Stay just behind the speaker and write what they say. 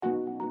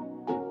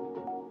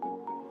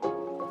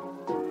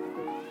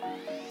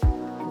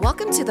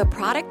Welcome to the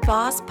Product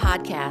Boss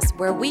Podcast,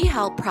 where we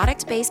help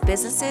product-based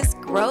businesses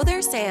grow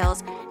their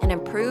sales and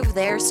improve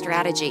their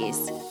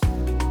strategies.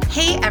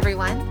 Hey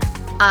everyone,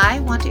 I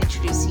want to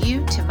introduce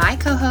you to my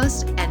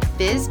co-host and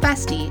biz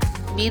bestie,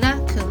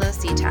 Mina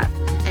Kumlo-Sitep,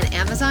 an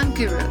Amazon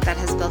guru that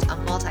has built a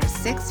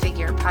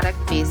multi-six-figure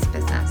product-based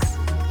business.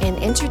 And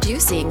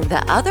introducing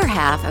the other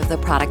half of the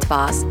Product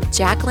Boss,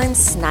 Jacqueline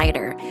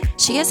Snyder.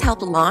 She has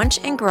helped launch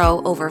and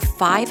grow over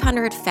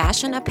 500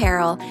 fashion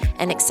apparel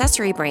and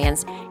accessory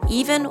brands,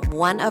 even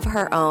one of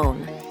her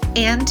own.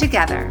 And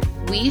together,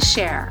 we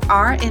share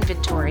our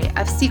inventory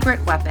of secret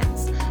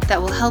weapons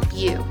that will help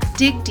you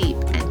dig deep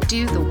and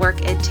do the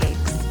work it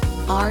takes.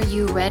 Are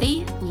you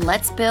ready?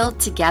 Let's build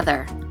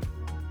together.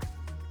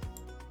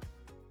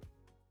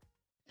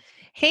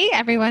 Hey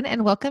everyone,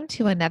 and welcome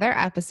to another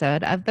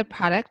episode of the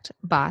Product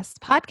Boss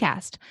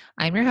Podcast.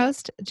 I'm your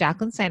host,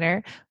 Jacqueline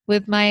Snyder,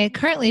 with my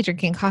currently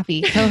drinking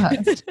coffee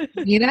co-host,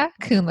 Mina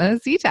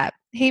Kumlo-Sitep.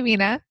 Hey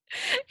Mina.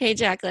 Hey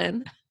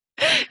Jacqueline.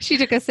 She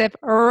took a sip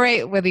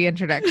right with the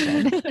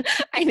introduction.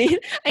 I need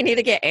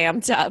to get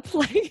amped up.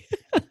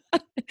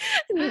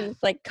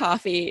 Like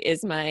coffee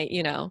is my,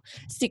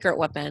 secret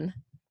weapon.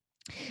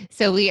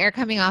 So we are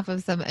coming off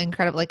of some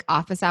incredible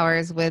office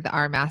hours with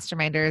our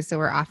masterminders. So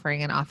we're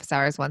offering an office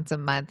hours once a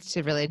month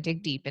to really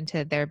dig deep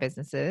into their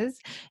businesses,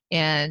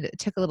 and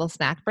took a little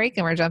snack break,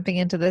 and we're jumping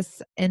into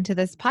this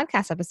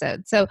podcast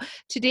episode. So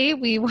today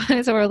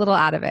so we're a little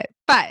out of it,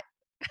 but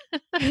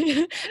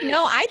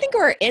no, I think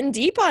we're in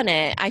deep on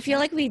it. I feel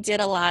like we did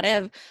a lot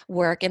of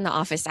work in the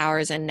office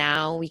hours, and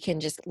now we can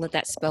just let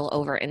that spill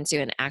over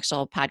into an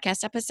actual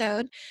podcast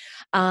episode.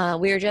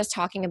 We were just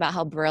talking about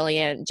how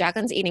brilliant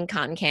Jacqueline's eating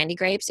cotton candy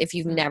grapes. If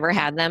you've never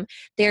had them,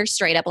 they're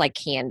straight up like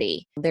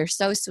candy. They're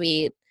so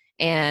sweet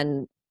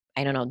and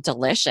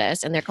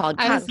delicious, and they're called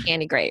cotton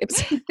candy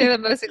grapes. They're the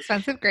most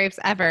expensive grapes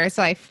ever.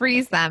 So I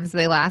freeze them so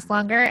they last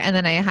longer, and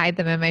then I hide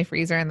them in my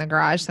freezer in the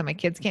garage so my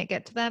kids can't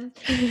get to them.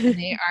 And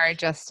they are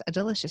just a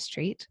delicious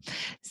treat.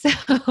 So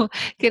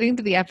getting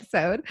to the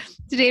episode,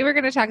 today we're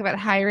going to talk about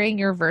hiring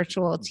your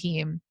virtual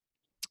team.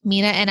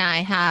 Mina and I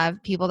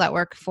have people that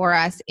work for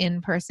us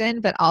in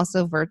person, but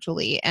also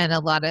virtually. And a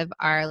lot of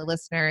our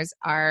listeners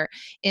are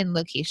in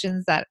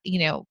locations that,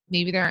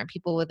 maybe there aren't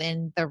people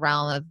within the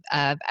realm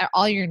of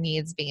all your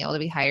needs being able to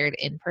be hired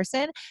in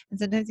person. And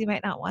sometimes you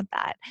might not want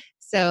that.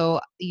 So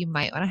you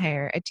might want to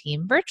hire a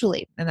team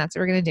virtually. And that's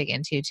what we're going to dig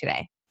into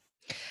today.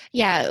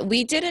 Yeah,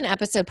 we did an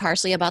episode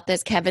partially about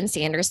this. Kevin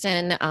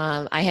Sanderson,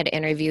 I had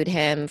interviewed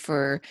him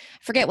for,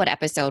 forget what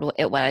episode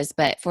it was,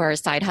 but for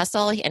Side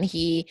Hustle. And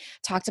he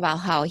talked about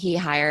how he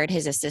hired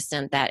his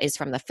assistant that is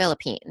from the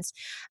Philippines.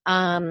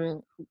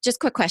 Just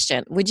quick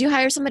question. Would you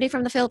hire somebody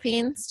from the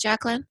Philippines,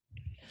 Jacqueline?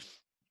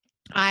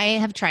 I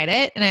have tried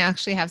it, and I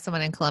actually have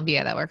someone in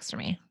Colombia that works for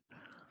me.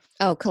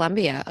 Oh,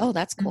 Colombia. Oh,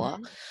 that's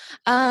cool.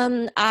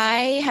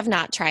 I have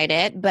not tried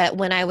it, but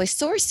when I was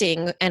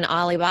sourcing in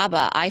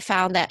Alibaba, I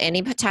found that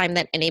any time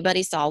that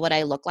anybody saw what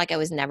I looked like, I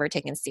was never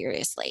taken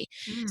seriously.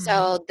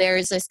 So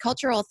there's this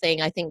cultural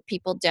thing. I think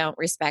people don't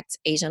respect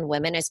Asian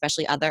women,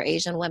 especially other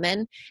Asian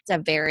women. It's a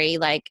very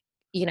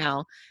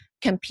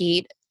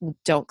compete,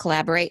 don't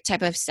collaborate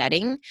type of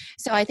setting.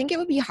 So I think it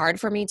would be hard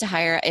for me to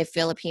hire a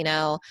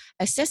Filipino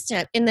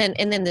assistant, and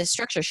then the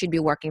structure should be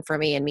working for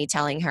me and me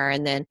telling her,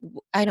 and then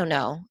I don't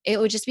know, it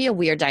would just be a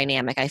weird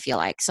dynamic, I feel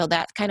like. So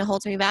that kind of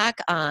holds me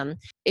back.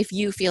 If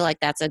you feel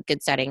like that's a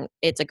good setting,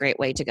 it's a great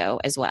way to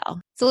go as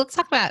well. So let's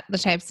talk about the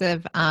types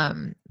of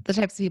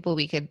people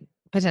we could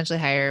potentially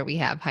hire, we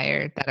have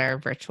hired that are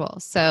virtual.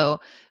 So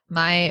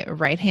my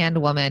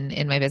right-hand woman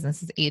in my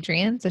business is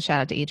Adrienne. So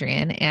shout out to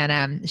Adrienne.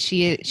 And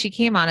she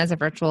came on as a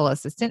virtual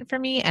assistant for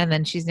me. And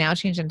then she's now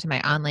changed into my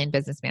online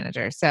business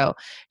manager. So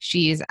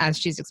as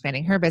she's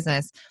expanding her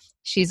business,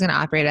 she's going to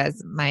operate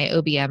as my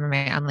OBM or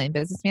my online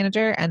business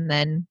manager. And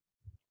then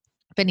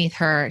beneath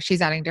her,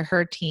 she's adding to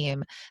her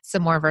team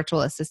some more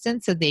virtual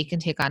assistants so they can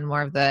take on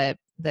more of the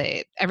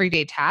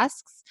everyday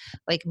tasks,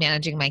 like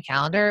managing my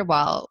calendar,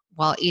 while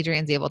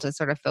Adrienne's able to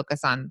sort of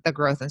focus on the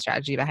growth and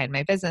strategy behind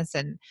my business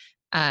and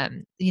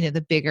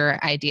the bigger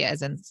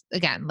ideas. And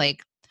again,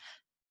 like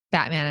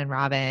Batman and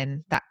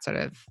Robin, that sort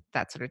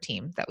of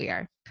team that we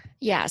are.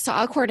 Yeah. So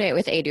I'll coordinate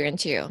with Adrienne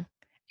too.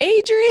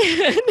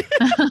 Adrienne.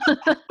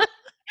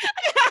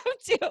 I have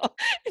to.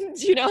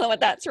 Do you know what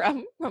that's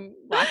from? From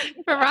Rocky?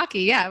 From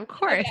Rocky, yeah, of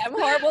course. Okay, I'm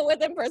horrible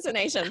with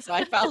impersonation, so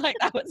I felt like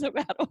that was a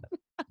bad one.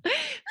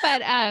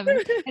 But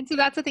and so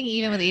that's the thing,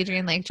 even with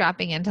Adrienne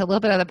dropping into a little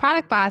bit of the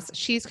Product Boss,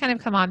 she's kind of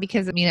come on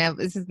because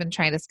this has been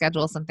trying to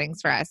schedule some things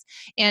for us.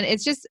 And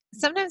it's just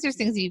sometimes there's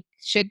things you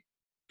should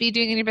be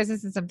doing in your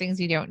business and some things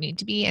you don't need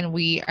to be. And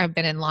we have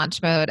been in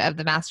launch mode of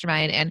the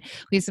mastermind, and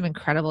we have some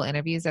incredible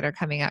interviews that are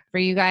coming up for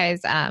you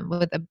guys.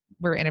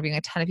 We're interviewing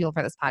a ton of people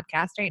for this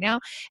podcast right now.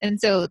 And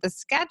so the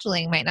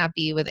scheduling might not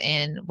be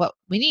within what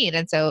we need.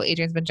 And so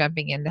Adrienne's been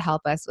jumping in to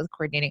help us with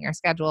coordinating our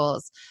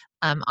schedules,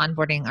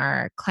 onboarding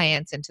our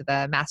clients into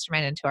the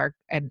mastermind,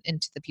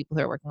 into the people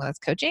who are working with us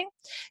coaching.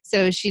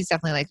 So she's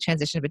definitely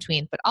transitioned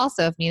between, but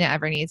also if Mina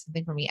ever needs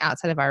something from me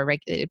outside of our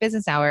regulated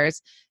business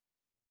hours,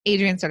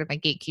 Adrian's sort of my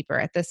gatekeeper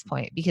at this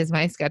point because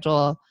my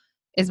schedule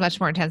is much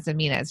more intense than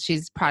Mina's.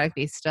 She's product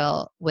based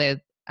still with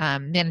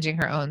managing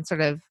her own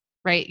sort of,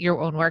 right, your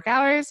own work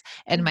hours.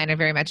 And mine are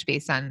very much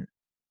based on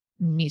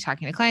me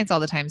talking to clients all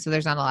the time. So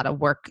there's not a lot of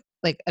work,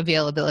 like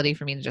availability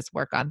for me to just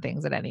work on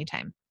things at any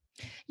time.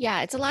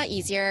 Yeah, it's a lot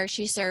easier.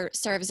 She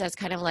serves as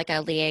kind of like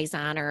a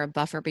liaison or a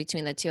buffer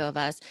between the two of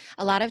us.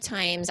 A lot of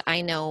times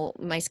I know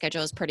my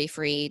schedule is pretty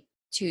free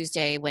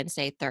Tuesday,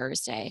 Wednesday,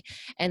 Thursday.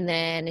 And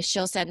then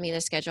she'll send me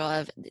the schedule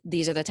of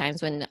these are the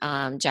times when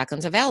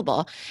Jacqueline's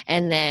available.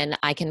 And then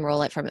I can roll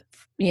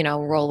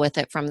with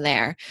it from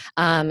there.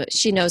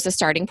 She knows the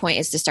starting point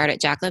is to start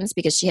at Jacqueline's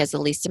because she has the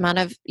least amount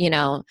of,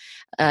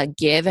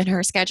 give in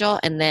her schedule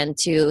and then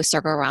to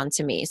circle around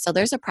to me. So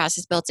there's a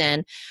process built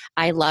in.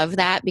 I love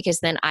that because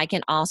then I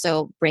can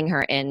also bring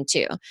her in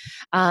too.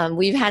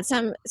 We've had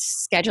some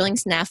scheduling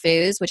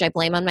snafus, which I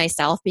blame on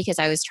myself because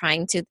I was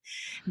trying to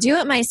do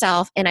it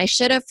myself. And I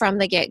should have from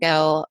the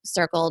get-go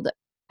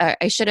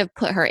I should have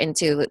put her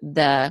into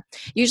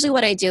usually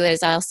what I do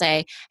is I'll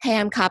say, hey,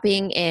 I'm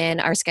copying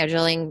in our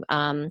scheduling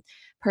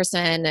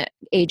person,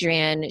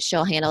 Adrian,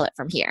 she'll handle it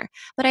from here.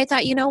 But I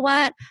thought, you know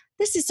what?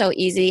 This is so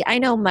easy. I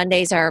know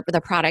Mondays are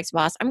the product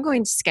boss. I'm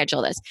going to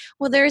schedule this.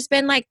 Well, there's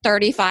been like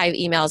 35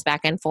 emails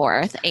back and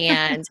forth,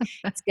 and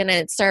it's going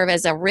to serve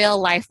as a real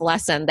life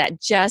lesson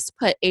that just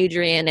put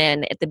Adrian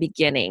in at the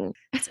beginning.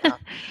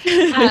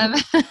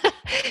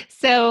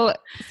 So,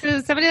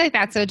 so somebody like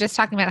that. So just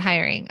talking about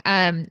hiring.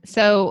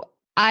 So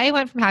I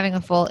went from having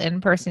a full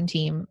in-person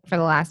team for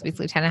the last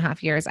basically 10 and a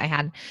half years. I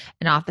had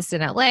an office in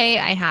LA.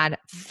 I had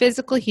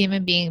physical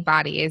human being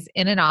bodies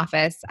in an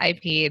office. I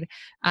paid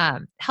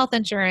health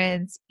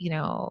insurance,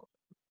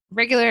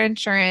 regular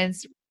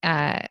insurance,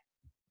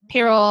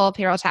 payroll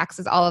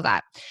taxes, all of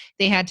that.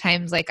 They had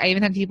times like I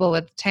even had people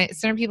with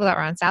certain people that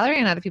were on salary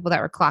and other people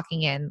that were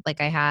clocking in.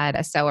 Like I had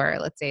a sewer,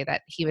 let's say,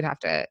 that he would have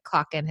to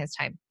clock in his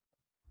time.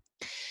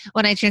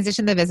 When I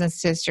transitioned the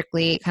business to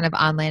strictly kind of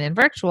online and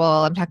virtual,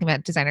 I'm talking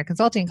about Designer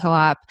Consulting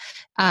Co-op,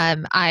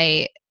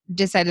 I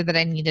decided that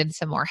I needed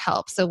some more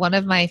help. So one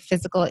of my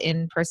physical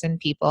in-person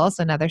people,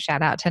 so another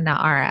shout out to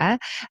Naara.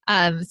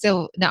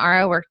 So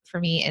Naara worked for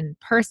me in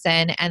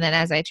person. And then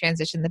as I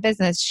transitioned the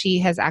business, she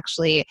has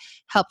actually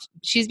helped.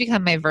 She's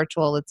become my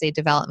virtual, let's say,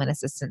 development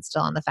assistant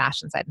still on the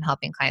fashion side and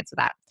helping clients with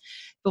that.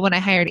 But when I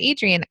hired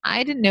Adrian,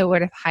 I didn't know where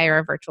to hire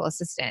a virtual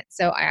assistant.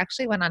 So I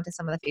actually went onto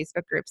some of the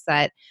Facebook groups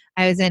that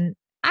I was in,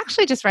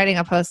 actually just writing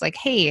a post like,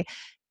 hey,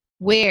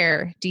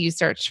 where do you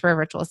search for a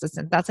virtual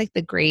assistant? That's like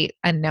the great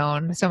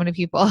unknown. So many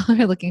people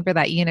are looking for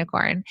that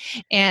unicorn.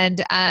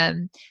 And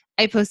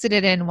I posted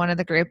it in one of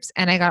the groups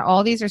and I got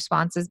all these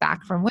responses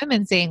back from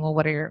women saying, well,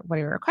 what are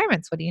your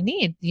requirements? What do you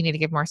need? You need to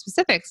give more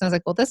specifics. And I was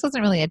like, well, this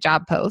wasn't really a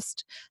job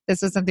post.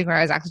 This was something where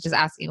I was actually just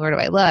asking, where do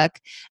I look?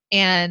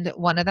 And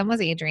one of them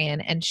was Adrian,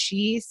 and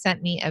she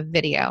sent me a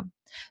video.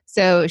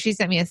 So she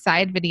sent me a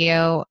side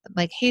video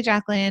like, hey,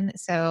 Jacqueline,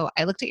 so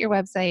I looked at your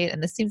website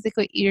and this seems like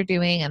what you're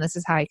doing and this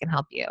is how I can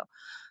help you.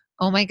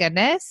 Oh my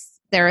goodness.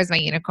 There was my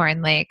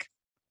unicorn, like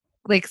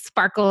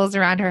sparkles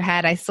around her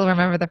head. I still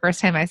remember the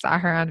first time I saw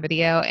her on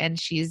video and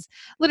she's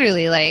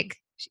literally like,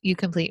 you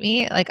complete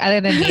me, like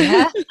other than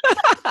Mina.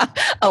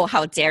 Oh,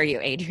 how dare you,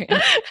 Adrian?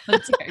 How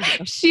dare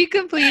you? She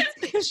completes,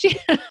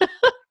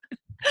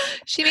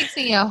 she makes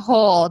me a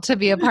whole to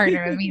be a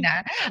partner with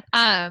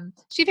Mina.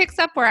 She picks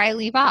up where I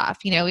leave off.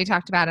 We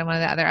talked about in one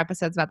of the other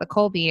episodes about the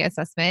Kolbe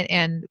assessment,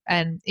 and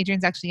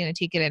Adrian's actually going to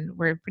take it, and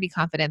we're pretty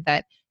confident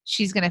that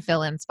she's going to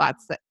fill in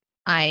spots that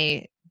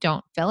I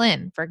don't fill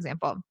in. For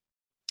example,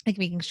 like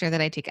making sure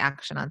that I take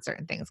action on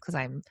certain things because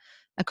I'm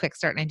a quick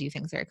start and I do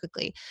things very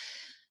quickly.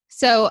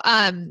 So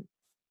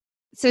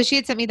she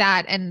had sent me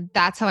that, and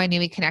that's how I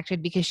knew we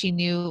connected because she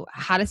knew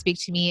how to speak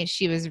to me.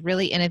 She was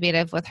really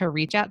innovative with her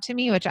reach out to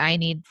me, which I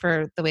need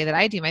for the way that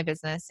I do my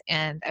business,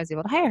 and I was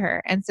able to hire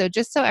her. And so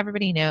just so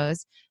everybody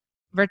knows,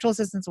 virtual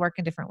assistants work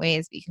in different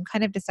ways, but you can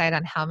kind of decide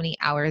on how many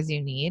hours you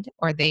need,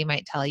 or they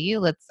might tell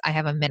you, I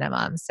have a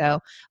minimum. So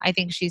I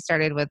think she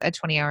started with a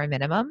 20-hour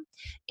minimum,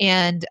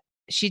 and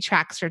she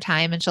tracks her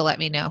time and she'll let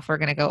me know if we're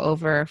going to go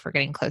over, if we're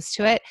getting close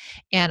to it.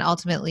 And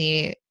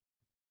ultimately,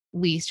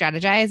 we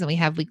strategize and we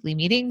have weekly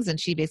meetings, and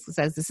she basically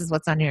says, this is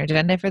what's on your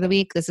agenda for the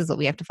week. This is what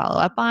we have to follow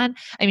up on.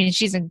 I mean,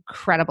 she's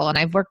incredible. And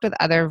I've worked with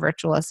other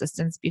virtual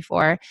assistants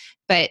before,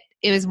 but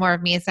it was more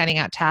of me assigning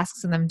out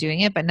tasks and them doing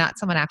it, but not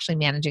someone actually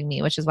managing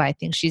me, which is why I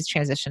think she's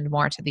transitioned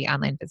more to the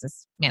online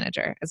business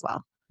manager as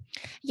well.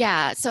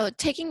 Yeah. So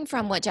taking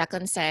from what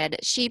Jacqueline said,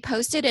 she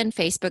posted in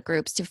Facebook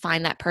groups to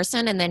find that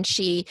person, and then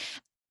she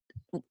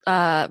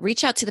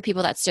reach out to the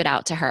people that stood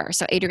out to her.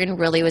 So Adrian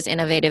really was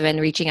innovative in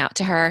reaching out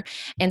to her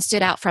and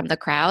stood out from the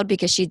crowd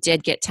because she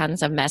did get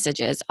tons of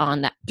messages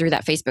on that through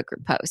that Facebook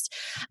group post.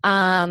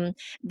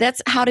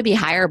 That's how to be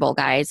hireable,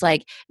 guys.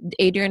 Like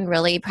Adrian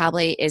really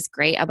probably is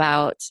great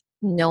about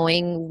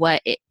knowing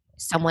what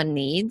someone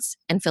needs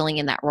and filling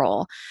in that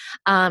role.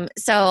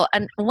 So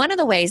one of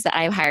the ways that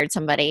I've hired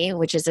somebody,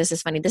 this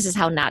is funny. This is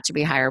how not to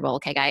be hireable.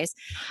 Okay, guys.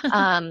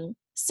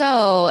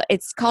 So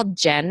it's called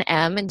Gen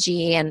M,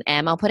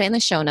 G-E-N-M. I'll put it in the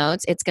show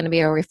notes. It's going to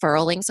be a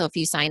referral link. So if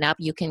you sign up,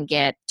 you can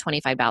get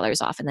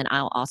 $25 off, and then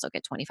I'll also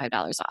get $25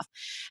 off.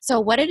 So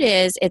what it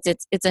is,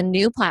 it's a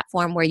new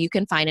platform where you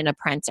can find an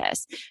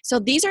apprentice. So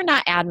these are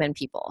not admin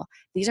people.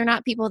 These are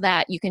not people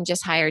that you can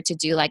just hire to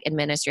do like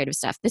administrative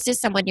stuff. This is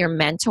someone you're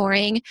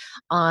mentoring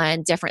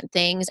on different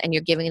things, and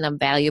you're giving them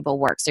valuable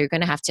work. So you're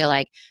going to have to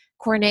like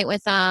coordinate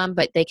with them,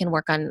 but they can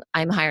work on,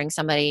 I'm hiring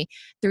somebody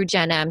through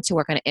Gen M to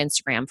work on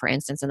Instagram, for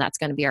instance, and that's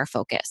going to be our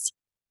focus.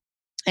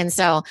 And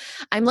so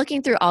I'm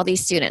looking through all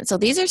these students. So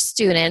these are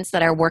students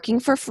that are working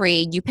for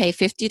free. You pay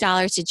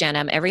 $50 to Gen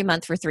M every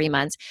month for 3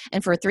 months.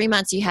 And for 3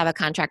 months, you have a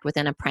contract with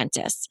an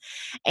apprentice.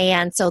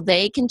 And so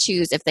they can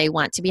choose if they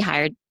want to be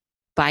hired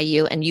by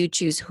you, and you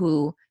choose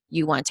who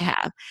you want to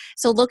have.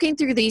 So looking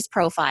through these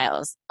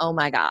profiles, oh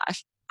my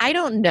gosh, I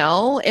don't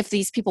know if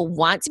these people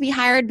want to be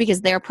hired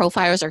because their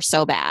profiles are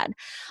so bad.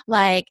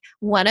 Like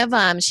one of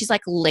them, she's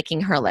like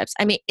licking her lips.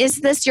 I mean, is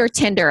this your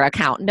Tinder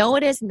account? No,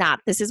 it is not.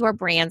 This is where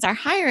brands are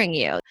hiring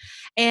you.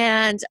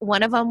 And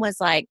one of them was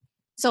like,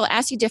 so I'll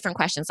ask you different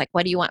questions like,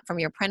 what do you want from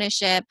your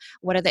apprenticeship?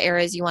 What are the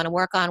areas you want to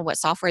work on? What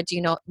software do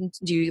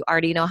you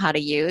already know how to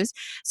use?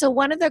 So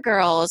one of the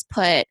girls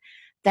put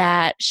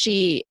that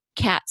she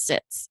cat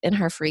sits in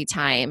her free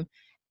time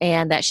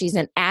and that she's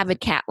an avid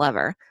cat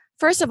lover.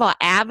 First of all,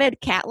 avid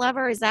cat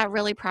lover, is that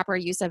really proper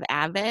use of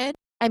avid?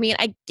 I mean,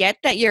 I get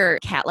that you're a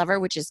cat lover,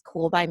 which is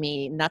cool by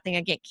me. Nothing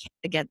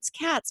against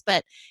cats,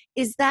 but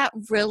is that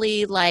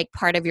really like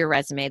part of your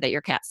resume that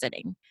you're cat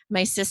sitting?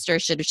 My sister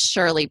should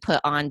surely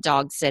put on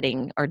dog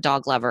sitting or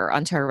dog lover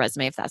onto her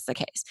resume if that's the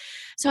case.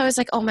 So I was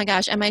like, oh my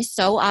gosh, am I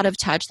so out of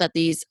touch that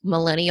these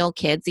millennial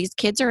kids, these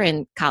kids are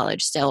in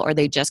college still or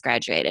they just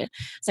graduated.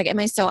 It's like, am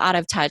I so out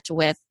of touch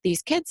with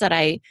these kids that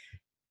I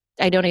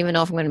don't even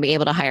know if I'm going to be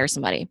able to hire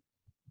somebody?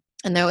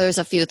 And there was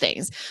a few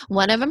things.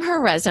 One of them,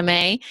 her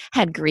resume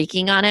had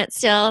Greeking on it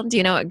still. Do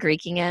you know what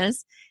Greeking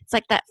is? It's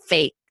like that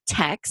fake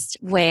text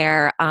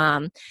where,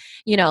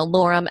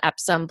 lorem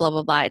ipsum, blah,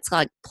 blah, blah. It's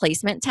called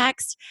placement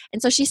text.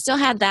 And so she still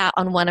had that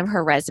on one of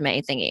her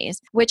resume thingies,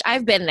 which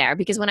I've been there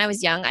because when I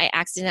was young, I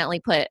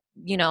accidentally put,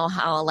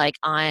 how like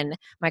on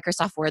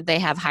Microsoft Word, they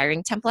have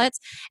hiring templates.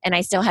 And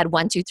I still had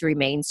 123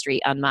 Main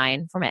Street on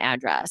mine for my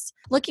address.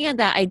 Looking at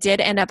that, I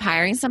did end up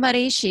hiring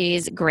somebody.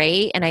 She's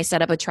great. And I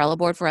set up a Trello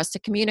board for us to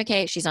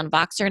communicate. She's on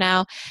Voxer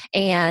now.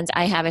 And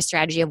I have a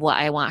strategy of what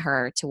I want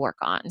her to work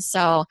on.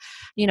 So,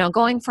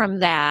 going from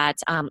that,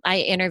 I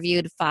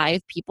interviewed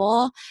 5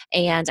 people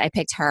and I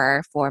picked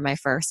her for my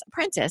first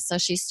apprentice. So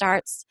she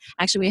starts,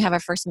 actually, we have our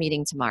first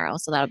meeting tomorrow.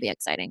 So that'll be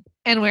exciting.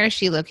 And where is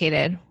she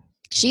located?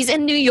 She's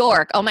in New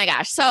York. Oh my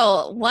gosh.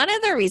 So one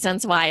of the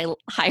reasons why I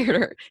hired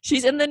her,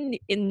 she's in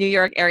New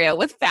York area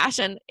with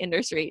fashion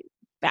industry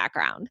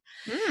background.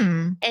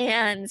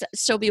 And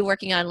she'll be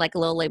working on like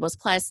Little Labels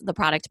Plus, the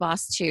Product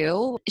Boss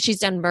too. She's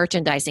done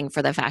merchandising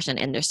for the fashion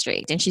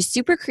industry and she's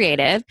super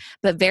creative,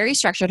 but very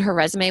structured. Her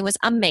resume was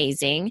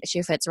amazing.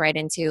 She fits right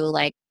into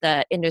like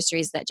the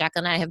industries that Jack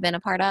and I have been a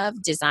part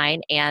of,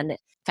 design and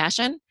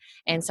fashion.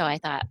 And so I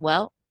thought,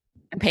 well,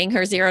 I'm paying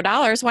her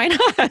 $0. Why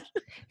not?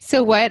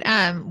 So what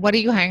are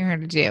you hiring her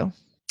to do?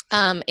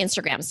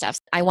 Instagram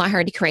stuff. I want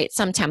her to create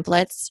some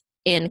templates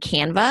in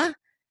Canva.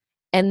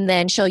 And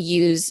then she'll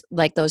use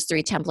like those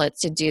 3 templates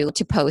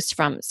to post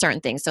from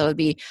certain things. So it would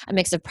be a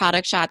mix of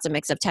product shots, a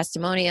mix of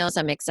testimonials,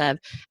 a mix of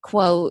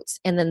quotes,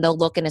 and then they'll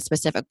look in a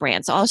specific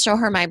brand. So I'll show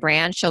her my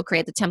brand. She'll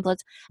create the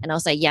templates and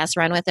I'll say, yes,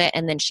 run with it.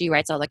 And then she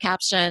writes all the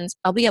captions.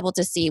 I'll be able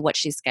to see what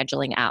she's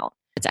scheduling out.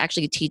 It's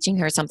actually teaching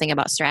her something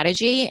about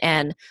strategy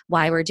and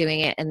why we're doing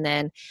it. And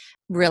then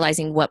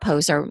realizing what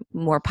posts are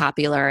more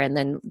popular and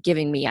then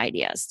giving me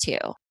ideas too.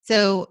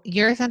 So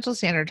you're Central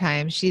Standard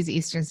Time. She's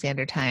Eastern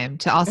Standard Time.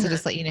 To also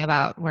just let you know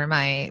about where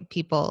my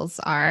peoples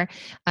are.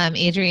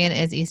 Adrienne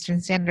is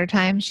Eastern Standard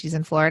Time. She's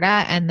in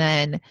Florida. And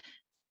then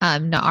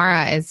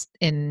Naara is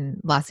in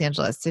Los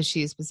Angeles. So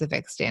she's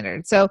Pacific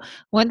Standard. So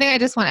one thing I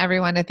just want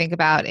everyone to think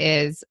about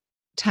is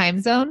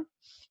time zone.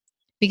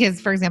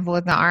 Because for example,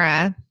 with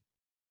Naara,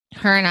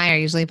 her and I are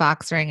usually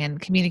boxering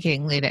and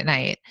communicating late at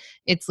night.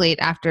 It's late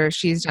after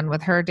she's done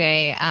with her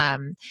day.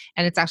 And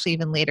it's actually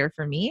even later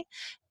for me.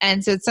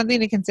 And so it's something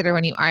to consider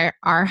when you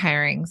are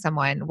hiring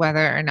someone,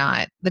 whether or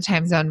not the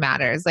time zone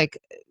matters, like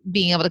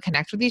being able to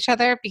connect with each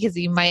other, because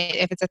you might,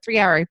 if it's a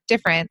 3-hour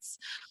difference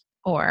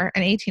or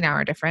an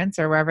 18-hour difference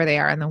or wherever they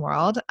are in the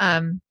world,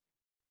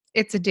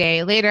 it's a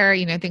day later,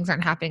 things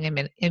aren't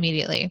happening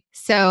immediately.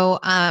 So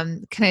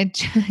can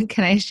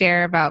I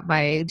share about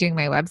doing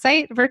my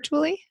website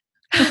virtually?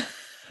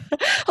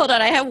 Hold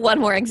on, I have one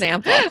more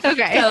example.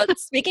 Okay. So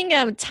speaking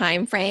of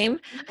time frame,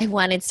 I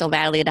wanted so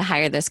badly to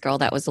hire this girl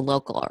that was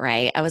local,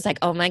 right? I was like,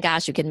 oh my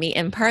gosh, you can meet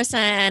in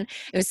person.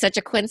 It was such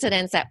a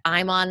coincidence that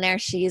I'm on there,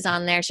 she's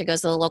on there. She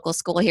goes to the local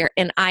school here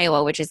in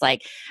Iowa, which is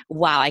like,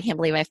 wow, I can't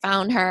believe I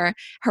found her.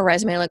 Her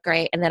resume looked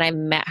great. And then I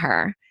met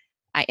her.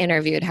 I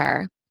interviewed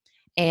her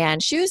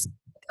and she was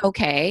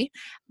okay.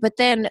 But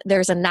then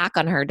there's a knock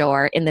on her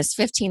door in this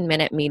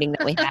 15-minute meeting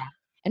that we had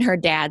and her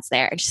dad's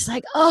there. And she's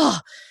like, oh,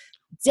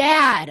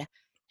 Dad.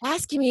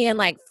 asking me in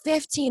like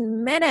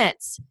 15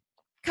 minutes.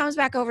 Comes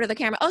back over to the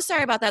camera. Oh,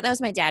 sorry about that. That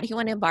was my dad. He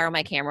wanted to borrow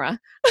my camera.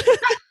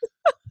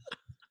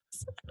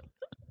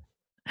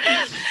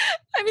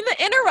 I mean, the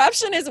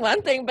interruption is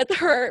one thing, but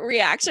her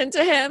reaction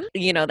to him,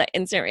 the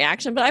instant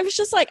reaction. But I was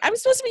just like, I'm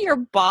supposed to be your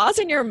boss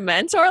and your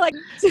mentor. Like,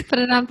 put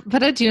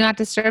a do not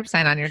disturb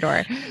sign on your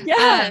door.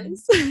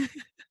 yes.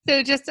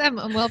 So just,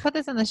 we'll put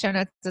this in the show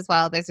notes as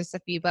well. There's just a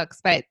few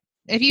books, but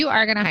if you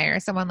are going to hire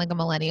someone like a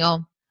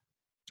millennial,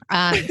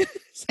 or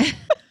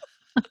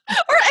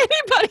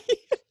anybody,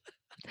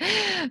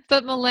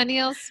 but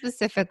millennials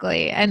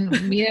specifically, and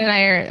me and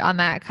I are on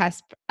that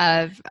cusp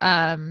of, we're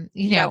on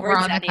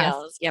the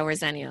cusp. Yeah, we're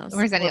Zennials.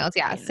 We're Zennials,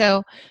 yeah.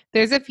 So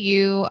there's a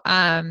few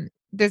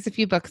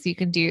books you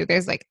can do.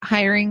 There's like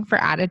Hiring for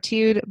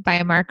Attitude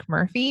by Mark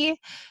Murphy,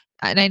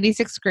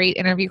 96 Great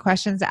Interview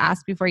Questions to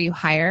Ask Before You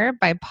Hire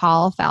by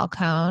Paul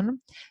Falcone,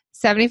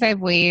 75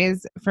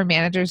 Ways for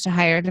Managers to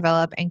Hire,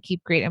 Develop, and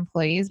Keep Great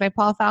Employees by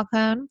Paul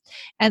Falcone.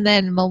 And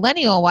then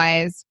millennial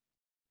wise,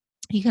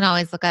 you can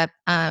always look up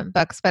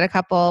books, but a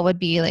couple would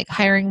be like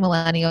Hiring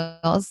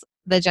Millennials,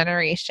 the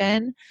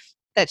Generation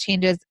That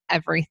Changes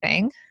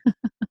Everything.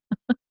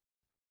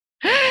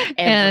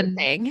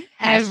 Everything.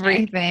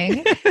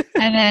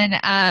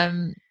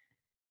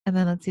 And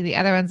then let's see, the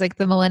other ones like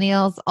The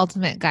Millennials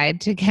Ultimate Guide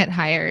to Get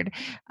Hired.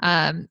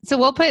 So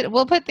we'll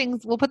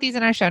put these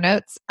in our show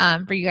notes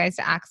for you guys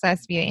to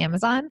access via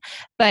Amazon.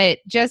 But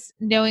just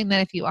knowing that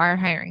if you are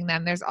hiring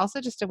them, there's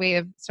also just a way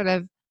of sort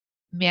of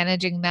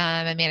managing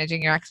them and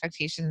managing your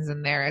expectations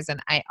in theirs.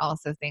 And I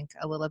also think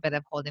a little bit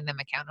of holding them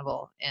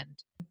accountable. And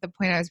the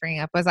point I was bringing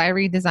up was I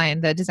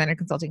redesigned the Designer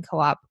Consulting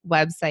Co-op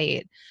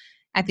website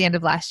at the end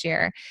of last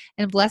year.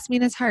 And bless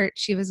Mina's heart,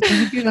 she was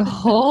going through the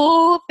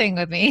whole thing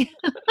with me.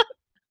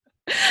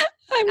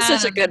 I'm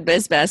such a good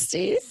biz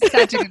bestie.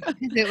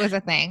 It was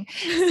a thing.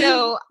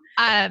 So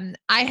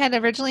I had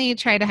originally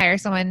tried to hire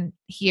someone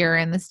here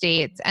in the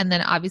States. And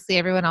then obviously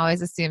everyone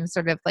always assumes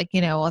sort of like,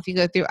 well, if you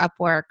go through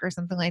Upwork or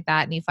something like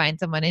that and you find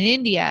someone in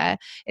India,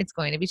 it's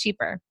going to be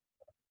cheaper.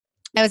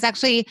 I was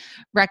actually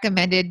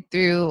recommended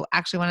through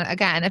a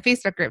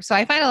Facebook group. So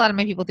I find a lot of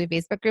my people through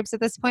Facebook groups at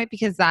this point,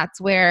 because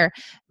that's where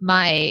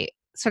my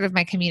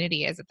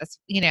community is at this,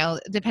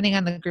 depending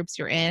on the groups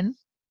you're in.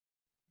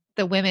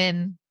 The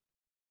women,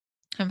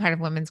 I'm part of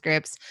women's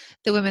groups,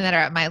 the women that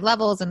are at my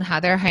levels and how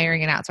they're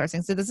hiring and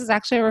outsourcing. So this is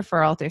actually a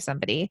referral through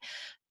somebody.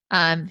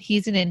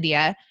 He's in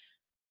India.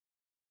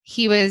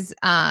 He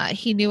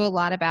knew a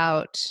lot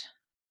about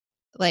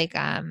like,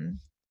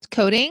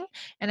 coding.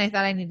 And I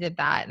thought I needed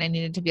that. And I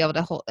needed to be able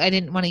to I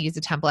didn't want to use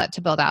a template to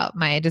build out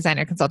my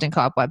Designer Consulting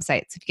Co-op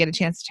website. So if you get a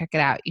chance to check it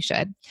out, you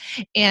should.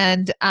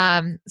 And,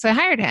 so I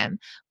hired him.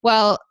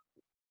 Well,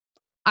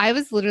 I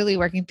was literally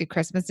working through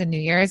Christmas and New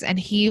Year's, and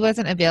he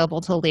wasn't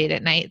available till late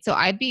at night. So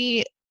I'd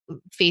be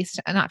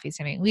not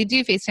FaceTiming. We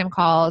do FaceTime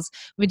calls.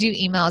 We do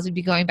emails. We'd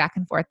be going back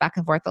and forth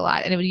a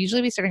lot. And it would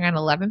usually be starting around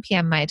 11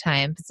 p.m. my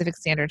time, Pacific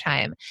Standard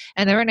Time.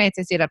 And there were nights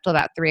I stayed up till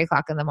about 3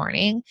 o'clock in the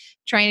morning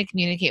trying to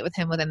communicate with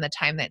him within the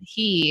time that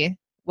he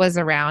was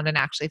around and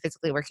actually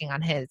physically working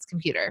on his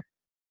computer.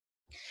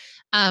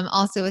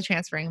 Also with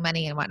transferring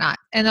money and whatnot.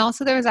 And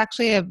also there was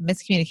actually a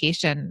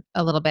miscommunication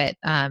a little bit,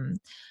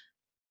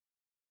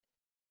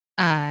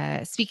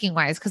 speaking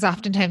wise, because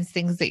oftentimes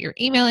things that you're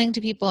emailing to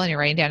people and you're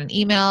writing down an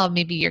email,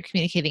 maybe you're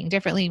communicating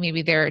differently,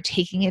 maybe they're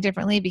taking it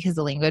differently because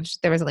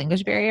there was a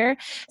language barrier.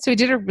 So we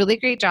did a really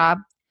great job.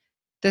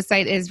 The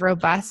site is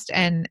robust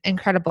and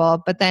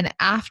incredible. But then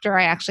after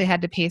I actually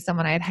had to pay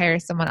someone, I had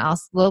hired someone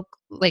else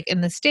like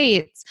in the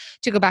States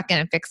to go back in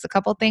and fix a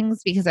couple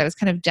things because I was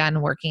kind of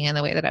done working in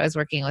the way that I was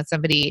working with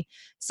somebody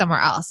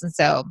somewhere else. And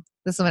so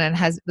this woman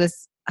has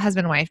this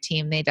husband and wife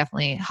team, they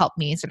definitely help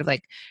me sort of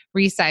like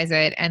resize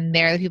it. And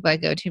they're the people I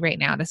go to right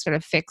now to sort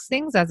of fix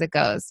things as it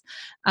goes.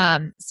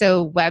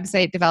 So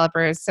website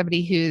developers,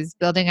 somebody who's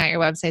building out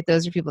your website,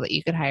 those are people that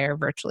you could hire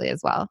virtually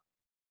as well.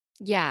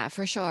 Yeah,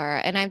 for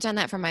sure. And I've done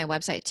that for my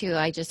website too.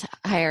 I just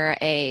hire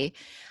I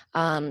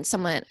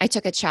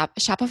took a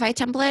Shopify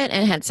template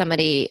and had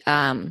somebody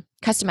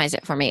customize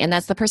it for me. And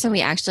that's the person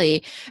we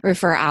actually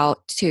refer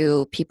out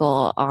to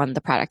people on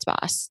the Product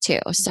Boss too.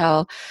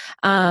 So,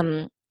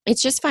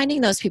 it's just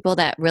finding those people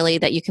that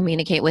you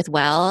communicate with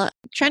well.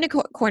 Trying to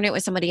coordinate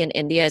with somebody in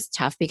India is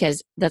tough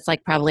because that's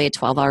like probably a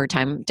 12-hour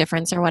time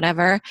difference or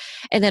whatever.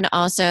 And then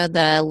also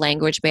the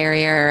language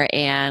barrier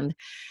and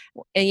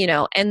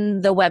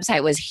the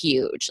website was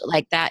huge.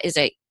 Like that is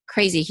a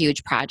crazy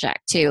huge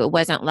project too. It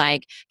wasn't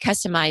like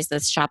customize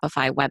this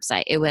Shopify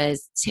website. It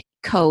was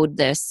code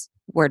this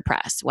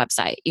WordPress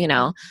website,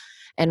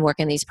 and work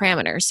in these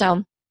parameters.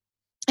 So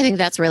I think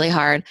that's really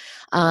hard.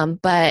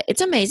 But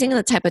it's amazing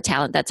the type of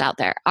talent that's out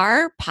there.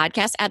 Our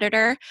podcast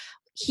editor,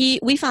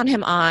 we found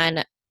him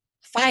on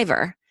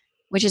Fiverr.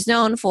 which is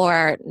known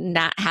for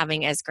not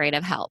having as great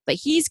of help, but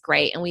he's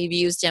great. And we've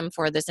used him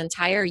for this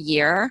entire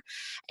year.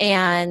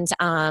 And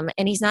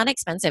he's not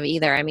expensive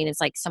either. I mean, it's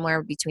like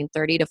somewhere between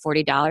 $30 to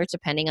 $40,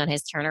 depending on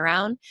his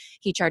turnaround.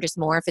 He charges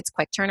more if it's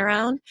quick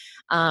turnaround.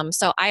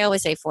 So I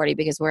always say 40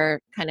 because we're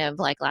kind of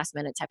like last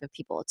minute type of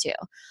people too.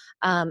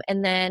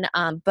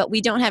 But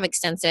we don't have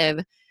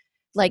extensive,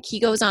 like he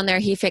goes on there,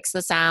 he fixes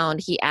the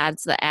sound, he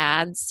adds the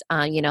ads,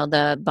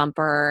 the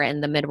bumper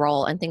and the mid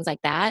roll and things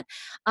like that.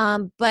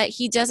 But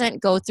he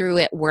doesn't go through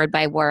it word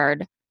by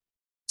word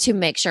to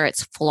make sure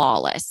it's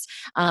flawless.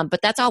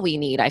 But that's all we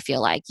need, I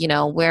feel like,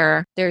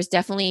 where there's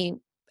definitely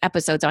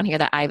episodes on here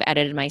that I've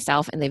edited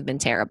myself and they've been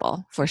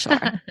terrible for sure.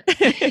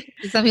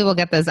 Some people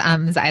get those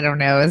I don't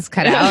know is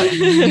cut out.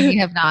 we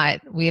have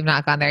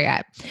not gone there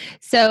yet.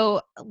 So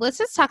let's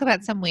just talk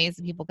about some ways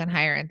that people can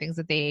hire and things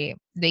that they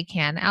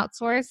can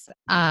outsource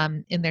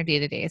in their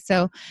day-to-day.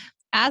 So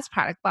as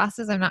product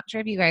bosses, I'm not sure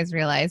if you guys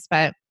realize,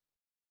 but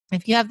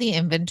if you have the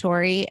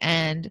inventory,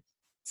 and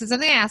so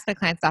something I ask my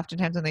clients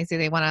oftentimes when they say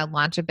they want to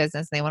launch a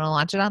business, they want to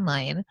launch it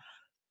online.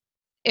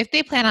 If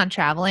they plan on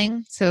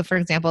traveling, so for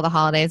example, the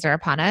holidays are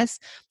upon us,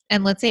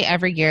 and let's say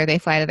every year they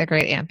fly to their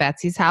great Aunt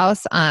Betsy's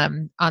house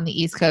on the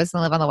East Coast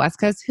and live on the West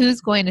Coast,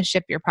 who's going to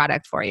ship your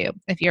product for you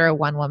if you're a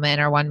one woman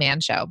or one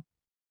man show?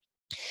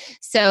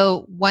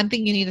 So one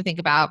thing you need to think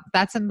about,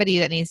 that's somebody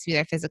that needs to be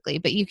there physically,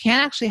 but you can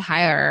actually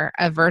hire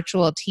a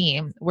virtual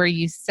team where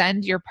you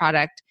send your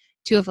product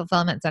to a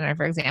fulfillment center,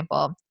 for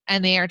example,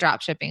 and they are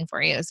drop shipping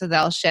for you. So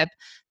they'll ship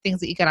things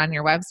that you get on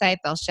your website,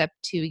 they'll ship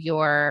to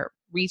your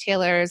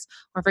retailers,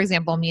 or for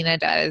example, Mina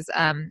does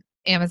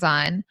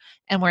Amazon,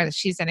 and where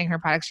she's sending her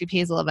products, she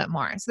pays a little bit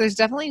more. So there's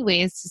definitely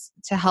ways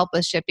to help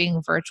with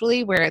shipping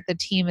virtually where the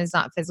team is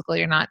not physical.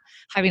 You're not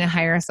having to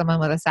hire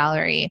someone with a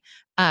salary,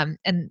 and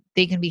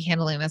they can be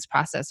handling this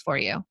process for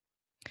you.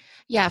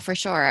 Yeah, for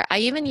sure. I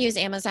even use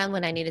Amazon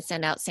when I need to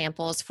send out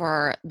samples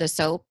for the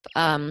soap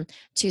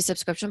to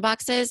subscription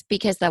boxes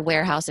because the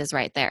warehouse is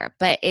right there.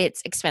 But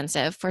it's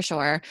expensive for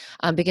sure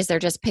because they're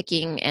just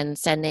picking and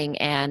sending,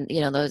 and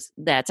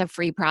that's a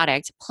free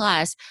product.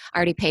 Plus, I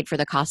already paid for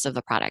the cost of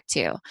the product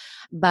too.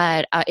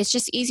 But it's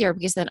just easier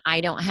because then I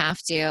don't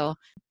have to.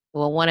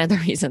 Well, one of the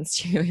reasons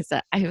too is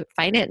that I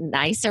find it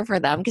nicer for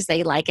them because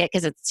they like it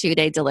because it's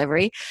 2-day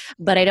delivery,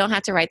 but I don't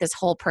have to write this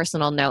whole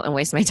personal note and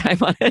waste my time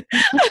on it.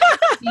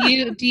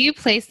 Do you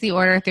place the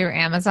order through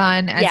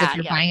Amazon as if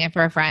you're buying it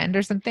for a friend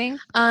or something?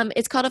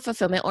 It's called a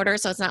fulfillment order,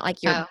 so it's not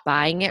like you're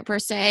buying it per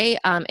se.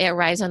 It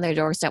arrives on their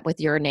doorstep with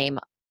your name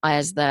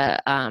as the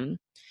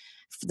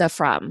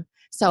from.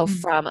 So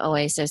from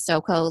Oasis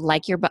SoCo,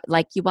 like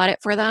you bought it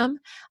for them,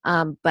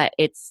 but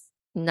it's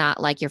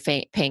not like you're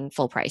paying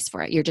full price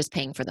for it. You're just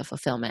paying for the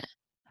fulfillment.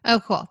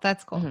 Oh, cool.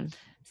 That's cool. Mm-hmm.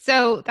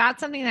 So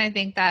that's something that I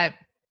think that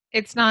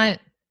it's not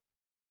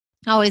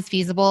always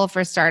feasible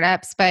for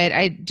startups, but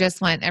I just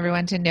want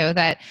everyone to know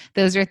that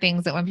those are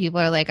things that when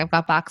people are like, I've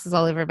got boxes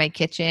all over my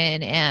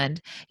kitchen,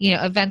 and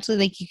eventually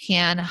like you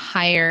can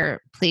hire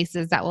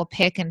places that will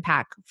pick and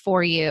pack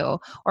for you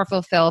or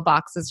fulfill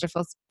boxes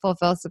or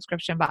fulfill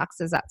subscription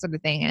boxes, that sort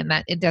of thing. And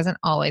that it doesn't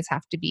always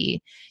have to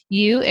be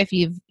you if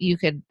you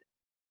could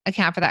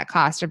account for that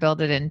cost or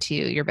build it into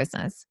your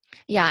business.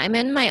 Yeah, I'm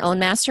in my own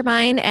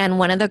mastermind, and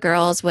one of the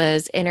girls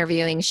was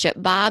interviewing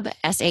ShipBob,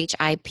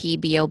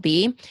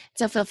 SHIPBOB.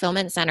 It's a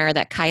fulfillment center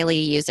that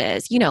Kylie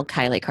uses. You know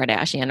Kylie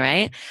Kardashian,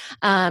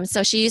 right?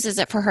 So she uses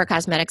it for her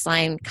cosmetics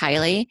line,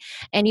 Kylie.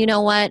 And you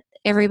know what?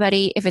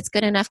 Everybody, if it's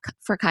good enough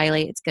for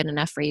Kylie, it's good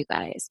enough for you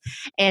guys.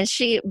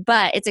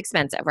 But it's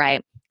expensive,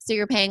 right? So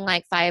you're paying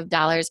like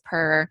 $5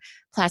 per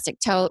plastic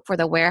tote for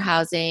the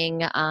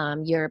warehousing.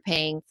 You're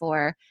paying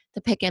for the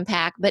pick and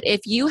pack. But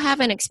if you have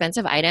an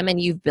expensive item and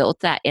you've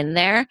built that in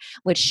there,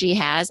 which she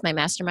has, my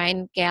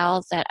mastermind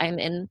gal that I'm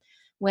in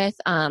with,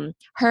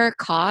 her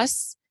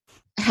costs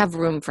have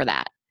room for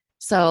that.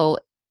 So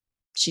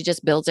she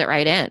just builds it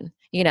right in,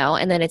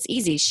 and then it's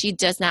easy. She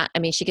does not,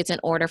 she gets an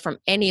order from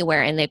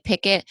anywhere and they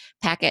pick it,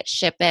 pack it,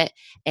 ship it,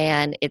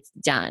 and it's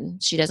done.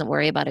 She doesn't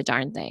worry about a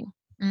darn thing.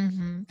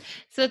 Mm-hmm.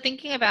 So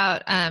thinking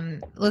about,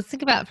 let's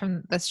think about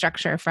from the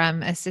structure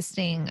from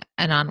assisting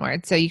and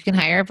onward. So you can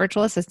hire a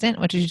virtual assistant,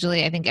 which is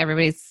usually, I think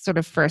everybody's sort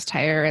of first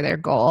hire or their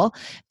goal.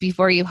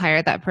 Before you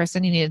hire that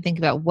person, you need to think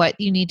about what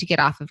you need to get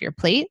off of your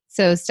plate.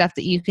 So stuff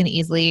that you can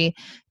easily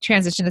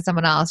transition to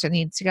someone else or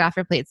needs to get off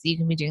your plate so you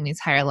can be doing these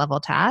higher level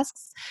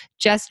tasks.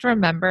 Just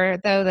remember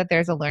though, that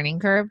there's a learning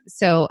curve.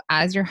 So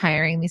as you're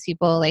hiring these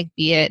people, like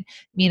be it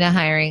Mina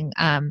hiring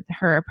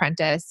her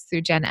apprentice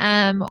through Gen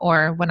M,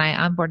 or when I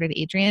onboarded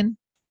Adrian,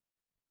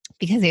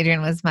 because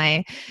Adrian was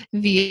my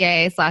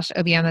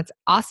VA/OBM that's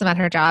awesome at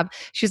her job.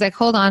 She was like,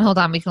 hold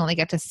on, we can only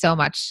get to so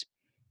much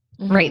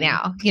right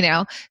now,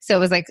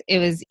 So it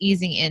was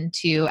easing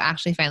into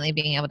actually finally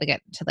being able to get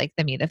to like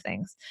the meat of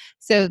things.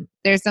 So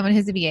there's someone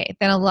who's a VA.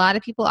 Then a lot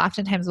of people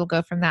oftentimes will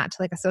go from that to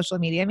like a social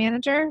media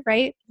manager,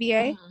 right? VA?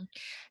 Mm-hmm.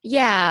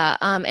 Yeah.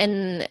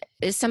 And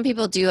some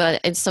people do a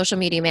social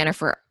media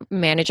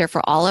manager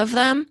for all of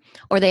them,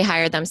 or they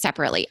hire them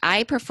separately.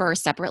 I prefer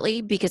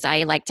separately because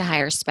I like to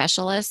hire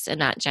specialists and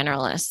not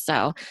generalists.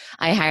 So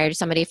I hired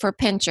somebody for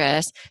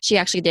Pinterest. She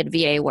actually did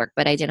VA work,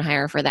 but I didn't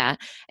hire her for that.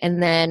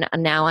 And then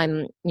now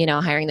I'm,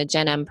 hiring the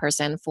Gen M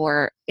person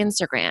for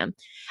Instagram.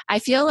 I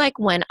feel like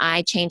when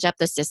I change up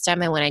the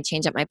system and when I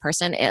change up my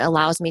person, it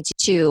allows me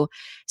to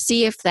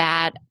see if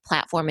that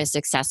platform is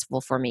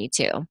successful for me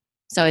too.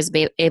 So I was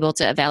able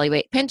to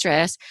evaluate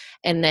Pinterest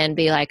and then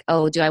be like,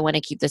 oh, do I want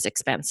to keep this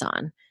expense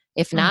on?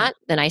 If not,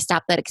 then I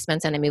stop that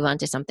expense and I move on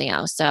to something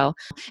else. So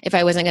if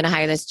I wasn't going to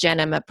hire this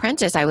Gen M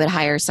apprentice, I would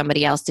hire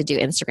somebody else to do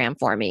Instagram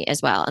for me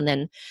as well. And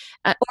then,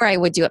 or I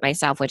would do it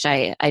myself, which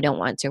I don't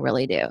want to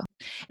really do.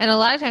 And a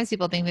lot of times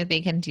people think that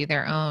they can do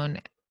their own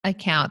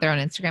account, their own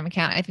Instagram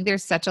account. I think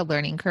there's such a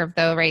learning curve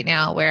though right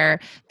now where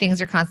things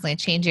are constantly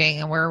changing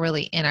and we're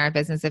really in our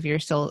business if you're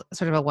still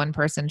sort of a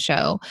one-person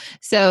show.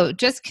 So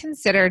just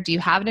consider, do you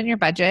have it in your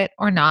budget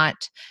or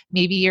not?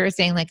 Maybe you're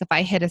saying like, if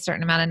I hit a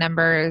certain amount of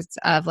numbers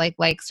of like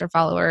likes or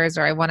followers,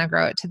 or I want to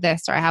grow it to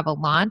this, or I have a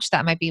launch,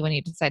 that might be when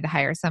you decide to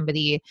hire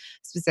somebody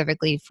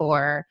specifically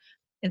for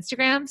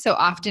Instagram. So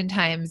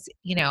oftentimes,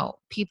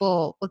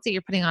 people, let's say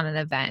you're putting on an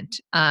event,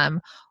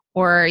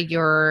 or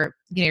you're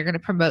going to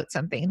promote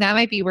something. That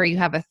might be where you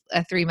have a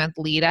 3-month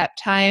lead up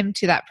time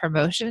to that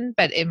promotion,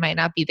 but it might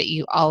not be that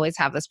you always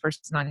have this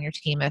person on your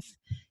team if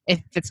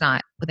it's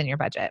not within your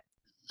budget.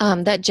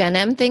 That Gen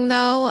M thing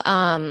though,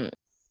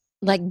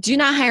 do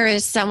not hire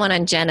someone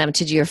on Gen M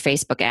to do your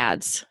Facebook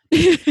ads.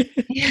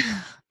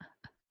 Yeah.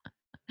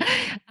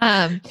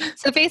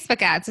 So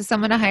Facebook ads is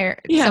someone to hire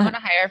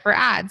for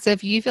ads. So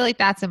if you feel like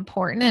that's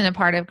important and a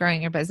part of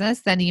growing your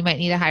business, then you might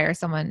need to hire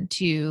someone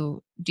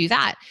to do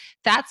that.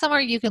 That's somewhere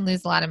you can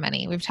lose a lot of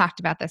money. We've talked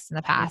about this in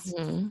the past.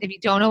 Mm-hmm. If you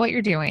don't know what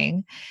you're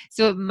doing.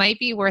 So it might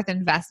be worth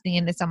investing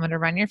into someone to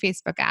run your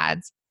Facebook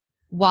ads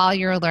while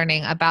you're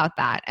learning about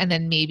that. And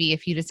then maybe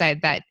if you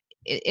decide that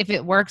if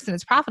it works and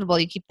it's profitable,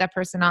 you keep that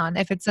person on.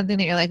 If it's something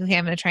that you're like, okay,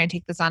 I'm going to try and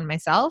take this on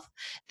myself,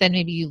 then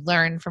maybe you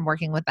learn from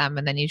working with them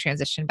and then you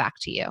transition back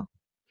to you.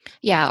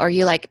 Yeah. Or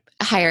you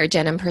hire a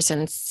Gen M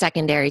person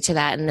secondary to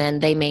that, and then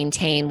they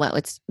maintain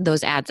what's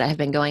those ads that have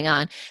been going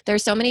on.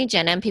 There's so many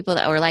Gen M people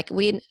that were like,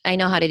 I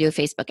know how to do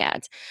Facebook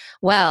ads.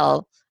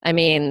 Well, I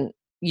mean,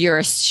 you're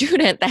a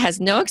student that has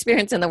no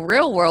experience in the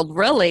real world,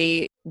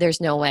 really. There's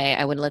no way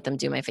I would let them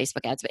do my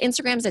Facebook ads. But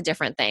Instagram's a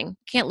different thing.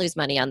 Can't lose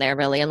money on there,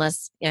 really,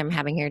 unless I'm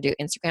having her do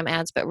Instagram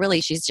ads. But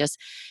really, she's just,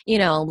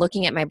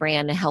 looking at my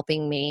brand and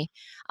helping me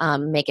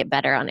make it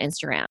better on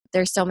Instagram.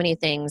 There's so many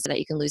things that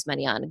you can lose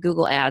money on.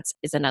 Google ads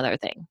is another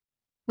thing.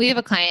 We have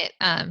a client,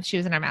 she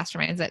was in our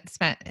masterminds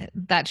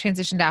that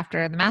transitioned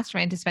after the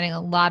mastermind to spending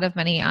a lot of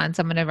money on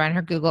someone to run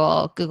her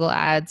Google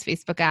ads,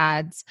 Facebook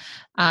ads,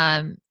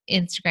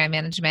 Instagram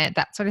management,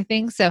 that sort of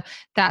thing. So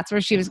that's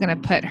where she was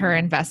going to put her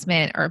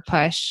investment or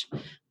push.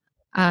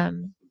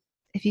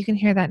 If you can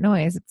hear that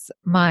noise, it's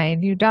my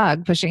new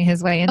dog pushing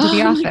his way into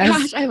the office.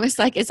 Gosh, I was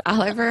like, is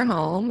Oliver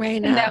home right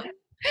now? No.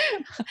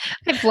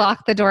 I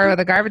blocked the door with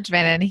a garbage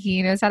bin and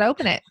he knows how to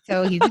open it.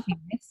 So he's a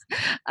genius.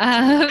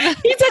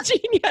 He's a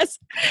genius.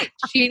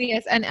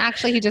 Genius. And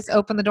actually he just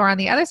opened the door on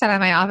the other side of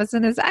my office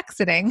and is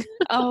exiting.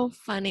 Oh,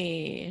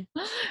 funny.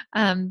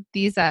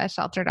 These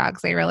shelter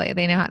dogs, they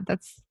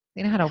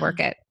know how to work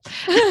it.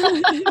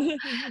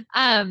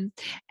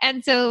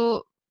 And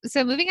so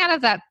moving out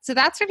of that, so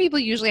that's where people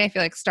usually, I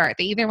feel like, start.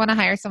 They either want to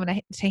hire someone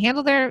to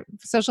handle their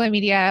social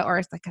media, or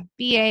it's like a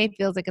VA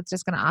feels like it's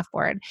just going to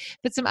offboard.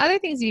 But some other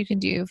things you can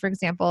do, for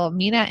example,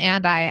 Mina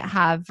and I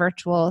have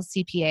virtual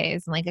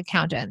CPAs and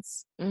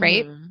accountants,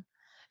 right?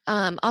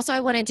 Also, I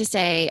wanted to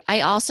say,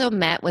 I also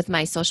met with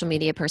my social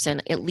media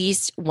person at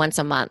least once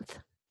a month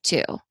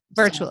too.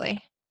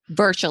 Virtually.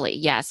 Virtually.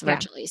 Yes.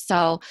 Virtually. Yeah.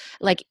 So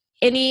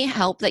any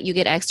help that you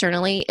get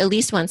externally, at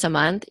least once a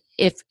month,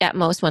 if at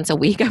most once a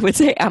week, I would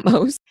say at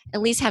most,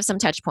 at least have some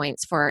touch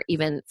points for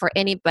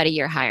anybody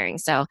you're hiring.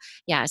 So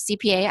yeah,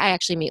 CPA, I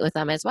actually meet with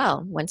them as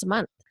well once a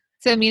month.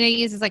 So Mina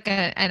uses an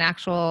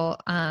actual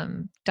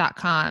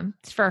 .com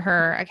for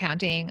her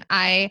accounting.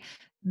 I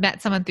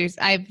met someone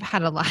I've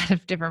had a lot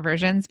of different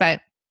versions, but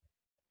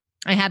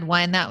I had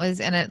one that was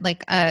in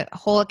a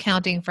whole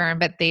accounting firm,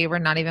 but they were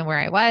not even where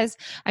I was.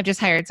 I've just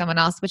hired someone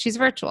else, but she's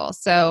virtual.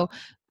 So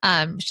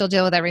she'll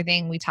deal with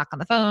everything. We talk on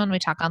the phone, we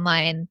talk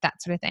online,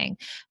 that sort of thing.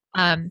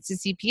 So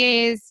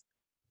CPAs,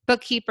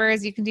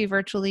 bookkeepers, you can do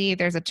virtually.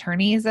 There's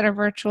attorneys that are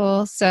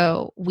virtual.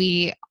 So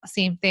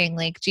same thing,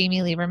 like Jamie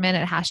Lieberman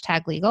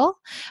at #legal.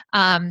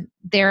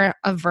 They're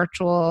a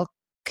virtual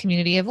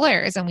community of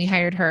lawyers, and we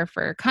hired her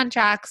for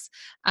contracts.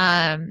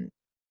 There's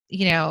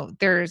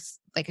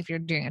if you're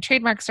doing a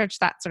trademark search,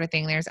 that sort of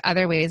thing, there's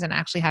other ways in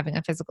actually having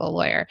a physical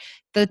lawyer.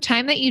 The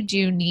time that you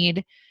do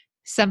need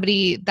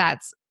somebody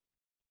that's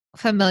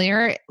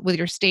familiar with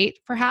your state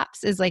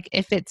perhaps is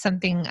if it's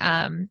something,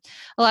 a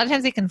lot of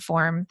times they can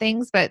form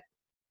things, but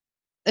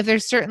if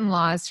there's certain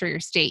laws for your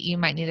state, you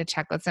might need to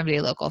check with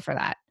somebody local for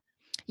that.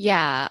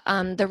 Yeah.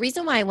 The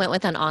reason why I went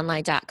with an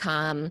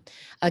online.com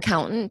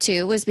accountant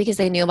too was because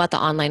they knew about the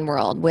online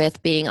world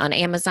with being on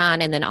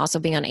Amazon and then also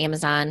being on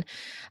Amazon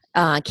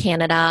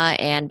Canada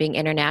and being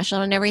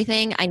international and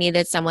everything. I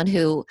needed someone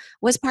who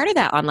was part of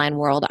that online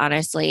world,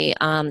 honestly,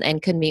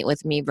 and could meet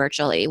with me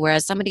virtually.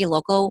 Whereas somebody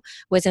local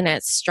wasn't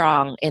as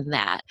strong in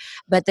that.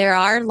 But there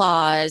are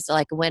laws,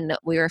 like when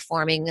we were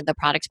forming the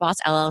Product Boss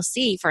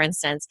LLC, for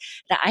instance,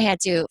 that I had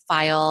to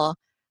file.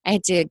 I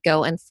had to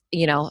go and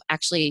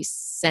actually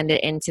send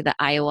it into the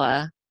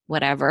Iowa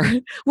whatever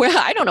where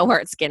I don't know where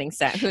it's getting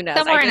sent. Who knows? I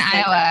Somewhere in just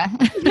sent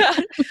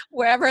Iowa.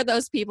 wherever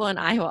those people in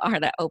Iowa are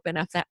that open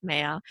up that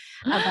mail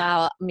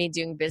about me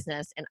doing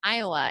business in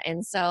Iowa.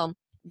 And so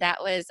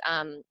that was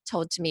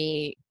told to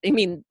me. I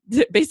mean,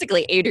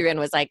 basically, Adrian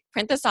was like,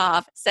 print this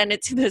off, send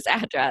it to this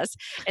address,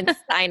 and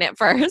sign it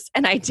first.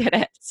 And I did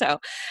it. So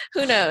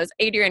who knows?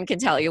 Adrian can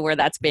tell you where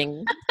that's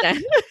being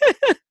sent.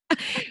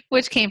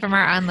 Which came from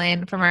our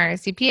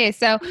CPA.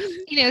 So,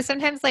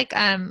 sometimes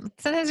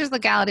sometimes there's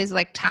legalities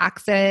like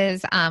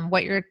taxes,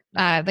 what you're,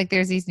 like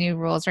there's these new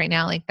rules right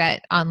now, like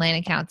that online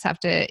accounts have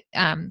to,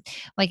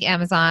 like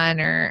Amazon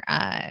or,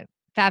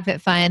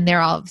 FabFitFun, they're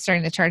all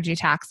starting to charge you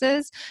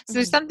taxes. So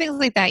there's some things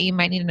like that you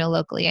might need to know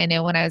locally. I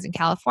know when I was in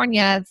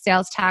California,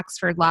 sales tax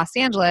for Los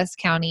Angeles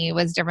County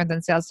was different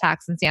than sales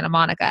tax in Santa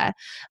Monica.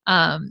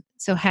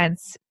 So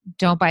hence,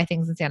 don't buy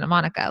things in Santa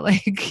Monica.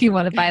 Like you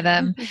want to buy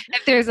them.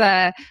 If there's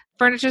a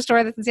furniture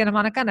store that's in Santa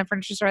Monica and a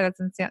furniture store that's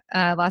in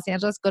Los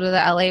Angeles, go to the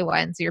LA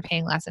one. So you're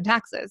paying less in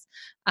taxes,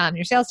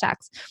 your sales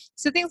tax.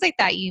 So things like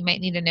that you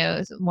might need to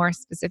know more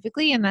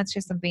specifically. And that's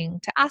just something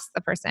to ask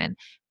the person.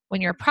 When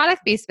you're a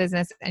product-based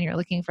business and you're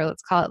looking for,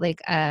 let's call it like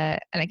an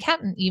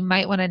accountant, you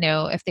might want to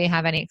know if they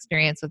have any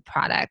experience with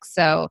products.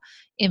 So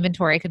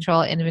inventory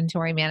control,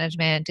 inventory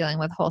management, dealing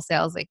with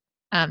wholesales, like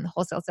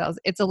wholesale sales.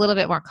 It's a little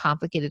bit more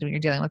complicated when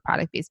you're dealing with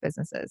product-based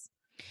businesses.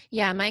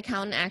 Yeah, my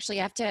accountant actually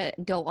have to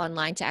go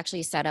online to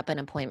actually set up an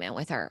appointment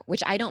with her,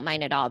 which I don't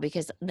mind at all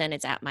because then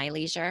it's at my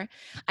leisure.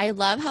 I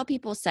love how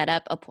people set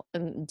up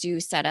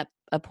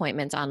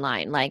appointments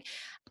online. Like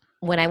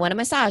when I want a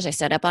massage, I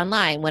set up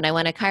online. When I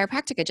want a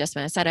chiropractic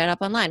adjustment, I set it up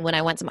online. When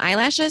I want some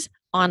eyelashes,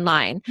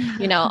 online.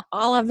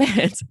 All of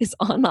it is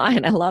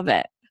online. I love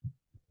it.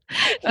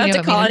 I don't have to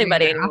What call Mina's doing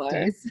anybody in her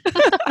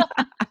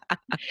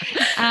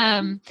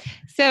anymore.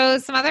 So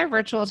some other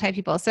virtual type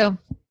people. So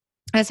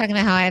I was talking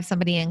about how I have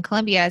somebody in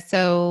Colombia.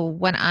 So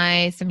when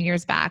I, some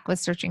years back, was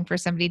searching for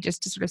somebody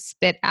just to sort of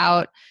spit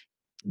out,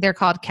 they're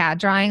called CAD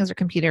drawings or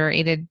computer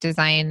aided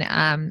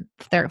design.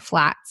 They're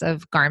flats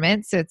of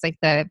garments. So it's like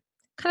the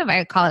kind of,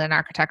 I call it an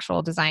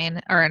architectural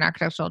design or an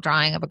architectural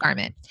drawing of a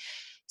garment.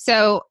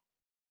 So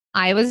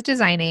I was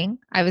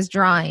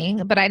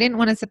drawing, but I didn't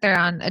want to sit there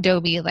on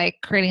Adobe, like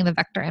creating the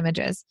vector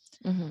images.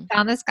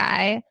 Found this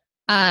guy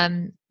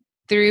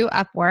through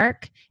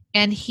Upwork,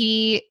 and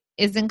he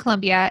is in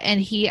Colombia,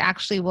 and he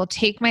actually will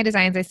take my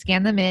designs. I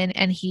scan them in,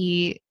 and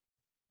he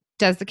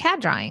does the CAD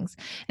drawings.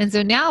 And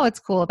so now what's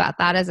cool about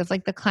that is if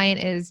like the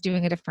client is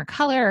doing a different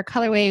color or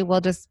colorway,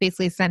 we'll just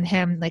basically send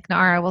him, like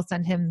Nara will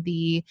send him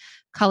the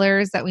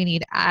colors that we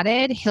need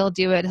added. He'll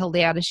do it. He'll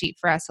lay out a sheet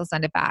for us. He'll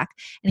send it back.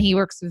 And he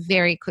works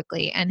very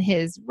quickly. And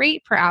his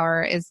rate per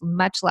hour is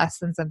much less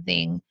than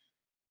something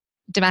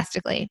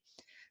domestically.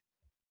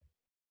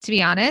 To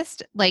be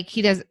honest, like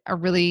he does a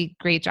really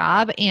great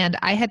job. And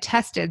I had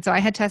tested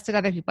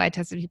other people. I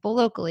tested people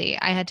locally.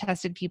 I had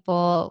tested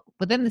people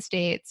within the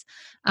States.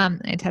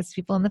 I tested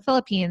people in the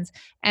Philippines.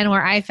 And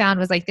where I found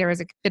was like, there was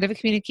a bit of a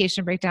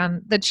communication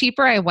breakdown. The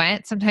cheaper I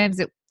went, sometimes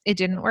it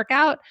didn't work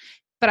out,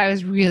 but I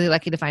was really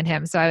lucky to find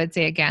him. So I would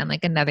say again,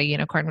 like another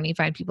unicorn when you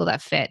find people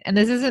that fit. And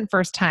this isn't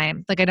first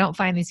time. Like I don't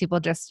find these people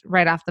just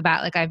right off the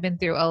bat. Like I've been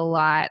through a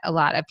lot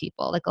of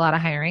people, like a lot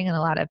of hiring and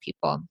a lot of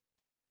people.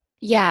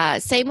 Yeah,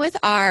 same with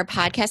our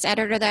podcast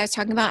editor that I was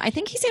talking about. I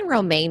think he's in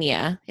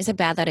Romania. Is it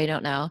bad that I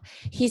don't know?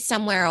 He's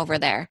somewhere over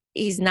there.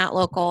 He's not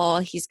local.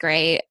 He's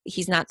great.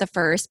 He's not the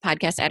first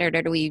podcast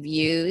editor we've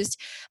used,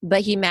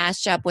 but he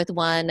matched up with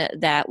one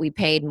that we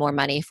paid more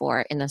money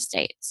for in the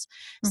States.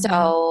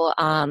 So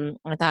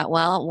I thought,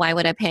 well, why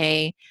would I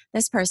pay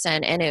this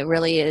person? And it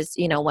really is,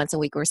 once a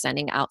week we're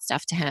sending out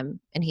stuff to him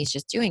and he's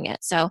just doing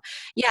it. So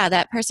yeah,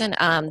 that person,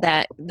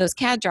 that those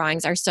CAD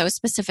drawings are so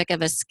specific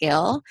of a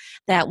skill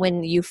that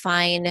when you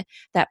find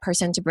that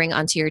person to bring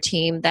onto your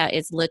team, that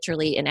is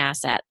literally an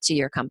asset to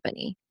your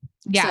company.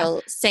 Yeah.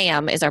 So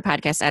Sam is our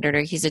podcast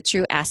editor. He's a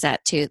true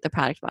asset to the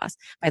Product Boss.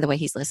 By the way,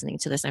 he's listening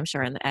to this, I'm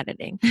sure, in the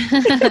editing.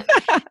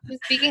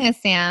 Speaking of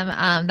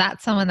Sam,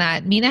 that's someone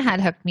that Mina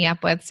had hooked me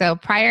up with. So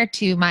prior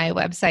to my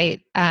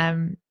website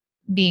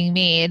being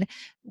made,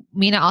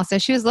 Mina also,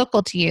 she was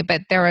local to you,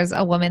 but there was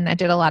a woman that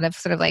did a lot of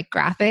sort of like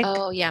graphic.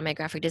 Oh yeah, my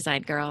graphic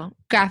design girl.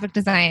 Graphic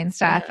design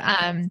stuff,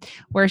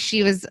 where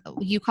she was,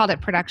 you called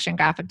it production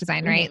graphic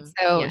design, right?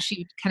 So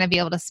she'd kind of be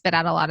able to spit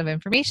out a lot of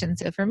information.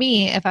 So for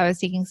me, if I was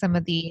taking some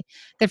of the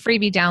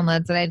freebie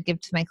downloads that I'd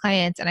give to my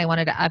clients and I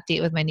wanted to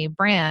update with my new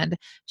brand,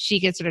 she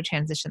could sort of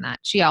transition that.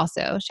 She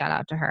also, shout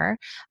out to her,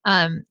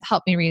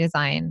 helped me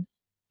redesign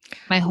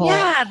My whole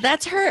Yeah,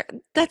 that's her.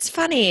 That's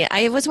funny.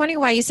 I was wondering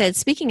why you said,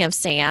 speaking of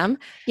Sam.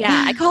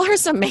 Yeah, I call her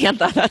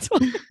Samantha. That's why.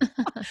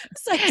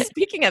 It's like,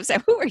 speaking of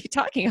Sam, who are you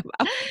talking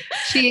about?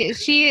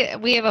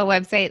 we have a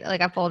website,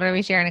 like a folder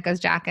we share, and it goes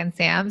Jack and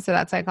Sam. So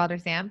that's why I called her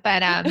Sam.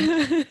 But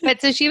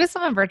so she was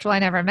someone virtual I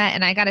never met.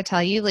 And I got to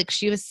tell you, like,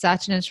 she was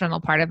such an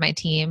instrumental part of my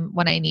team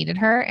when I needed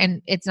her.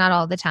 And it's not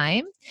all the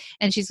time.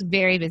 And she's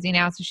very busy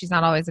now, so she's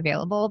not always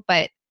available.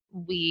 But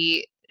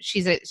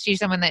she's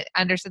someone that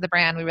understood the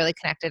brand. We really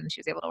connected, and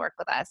she was able to work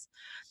with us.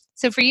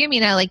 So for you,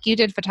 Mina, like you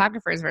did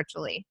photographers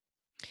virtually.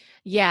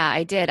 Yeah,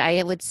 I did.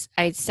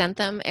 I sent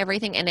them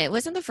everything, and it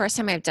wasn't the first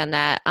time I've done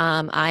that.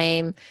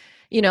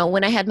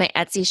 When I had my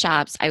Etsy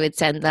shops, I would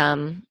send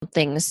them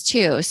things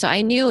too. So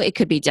I knew it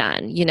could be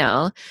done.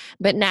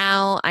 But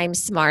now I'm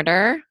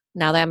smarter.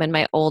 Now that I'm in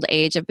my old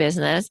age of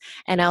business,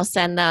 and I'll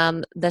send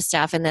them the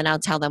stuff, and then I'll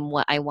tell them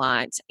what I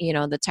want,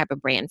 the type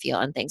of brand feel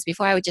and things.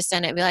 Before I would just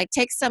send it and be like,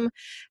 take some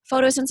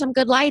photos and some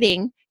good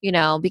lighting,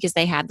 because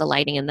they had the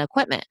lighting and the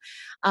equipment.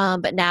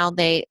 But now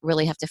they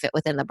really have to fit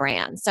within the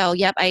brand. So,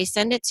 yep, I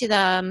send it to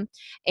them,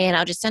 and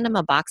I'll just send them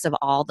a box of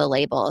all the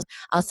labels.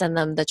 I'll send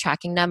them the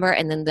tracking number,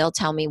 and then they'll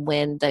tell me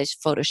when the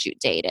photo shoot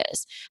date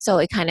is. So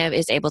it kind of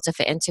is able to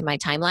fit into my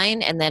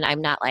timeline. And then I'm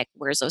not like,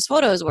 where's those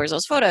photos? Where's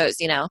those photos?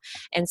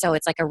 And so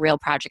it's like a real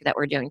project that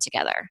we're doing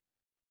together.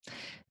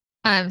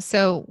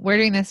 So we're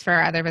doing this for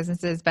our other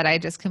businesses, but I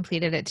just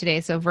completed it today.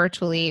 So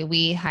virtually,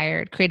 we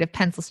hired Creative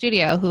Pencil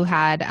Studio, who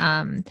had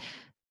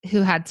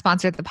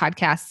sponsored the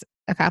podcast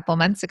a couple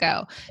months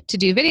ago, to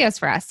do videos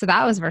for us. So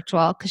that was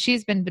virtual because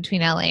she's been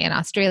between LA and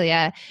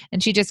Australia,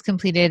 and she just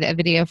completed a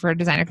video for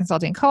Designer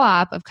Consulting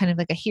Co-op of kind of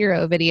like a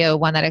hero video,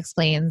 one that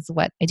explains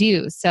what I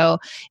do. So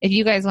if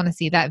you guys want to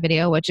see that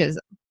video, which is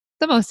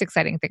the most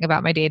exciting thing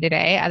about my day to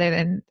day, other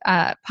than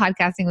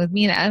podcasting with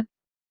Mina.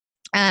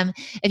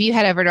 If you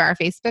head over to our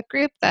Facebook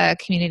group, the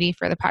Community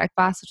for the Product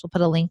Boss, which we'll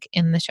put a link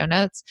in the show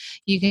notes,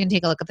 you can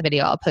take a look at the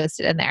video. I'll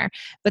post it in there.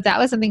 But that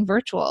was something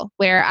virtual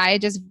where I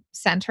just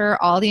sent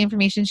her all the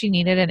information she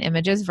needed and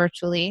images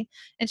virtually.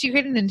 And she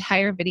created an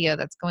entire video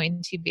that's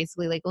going to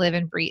basically like live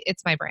and breathe.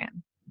 It's my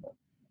brand.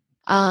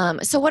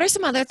 So what are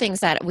some other things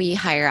that we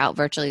hire out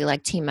virtually,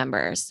 like team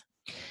members?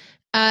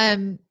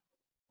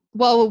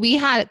 Well, we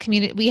had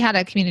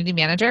a community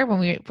manager when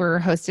we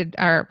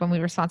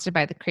were sponsored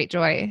by the Create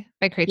Joy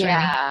by Create Joy.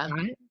 Yeah.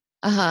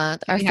 Our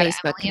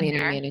Facebook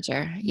community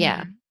manager.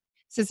 Yeah. Mm-hmm.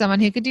 So someone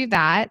who could do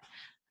that.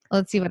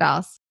 Let's see what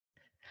else.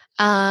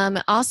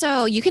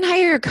 Also, you can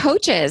hire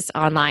coaches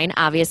online.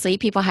 Obviously,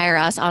 people hire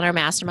us on our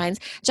masterminds.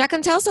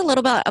 Jacqueline, tell us a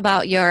little bit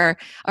about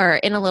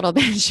in a little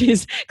bit,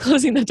 she's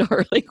closing the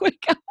door really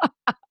quick.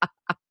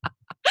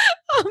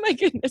 Oh my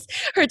goodness.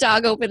 Her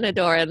dog opened the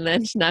door, and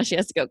then now she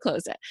has to go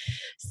close it.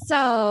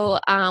 So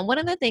one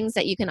of the things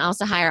that you can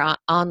also hire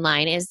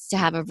online is to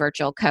have a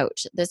virtual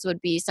coach. This would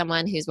be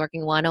someone who's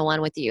working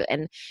one-on-one with you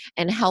and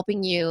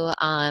helping you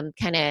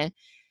kind of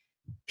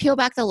peel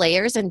back the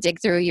layers and dig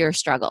through your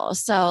struggles.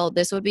 So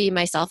this would be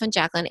myself and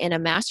Jacqueline in a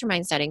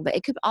mastermind setting, but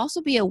it could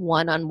also be a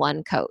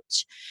one-on-one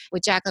coach.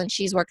 With Jacqueline,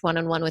 she's worked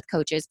one-on-one with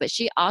coaches, but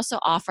she also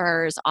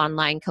offers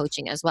online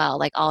coaching as well.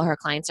 Like, all her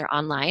clients are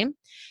online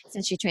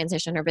since she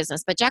transitioned her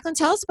business. But Jacqueline,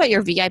 tell us about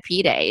your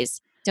VIP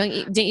days.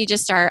 Didn't you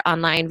just start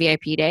online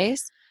VIP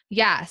days?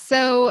 Yeah.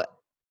 So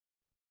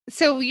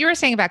you were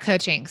saying about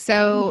coaching.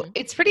 So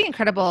it's pretty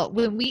incredible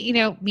when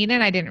Mina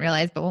and I didn't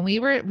realize, but when we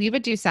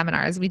would do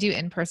seminars, we do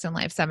in-person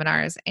live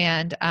seminars,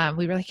 and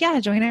we were like,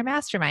 yeah, join our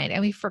mastermind. And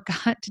we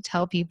forgot to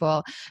tell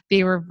people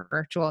they were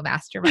virtual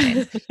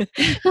masterminds.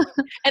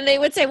 And they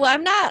would say, well,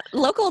 I'm not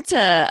local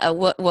to,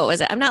 what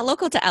was it? I'm not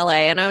local to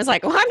LA. And I was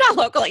like, well, I'm not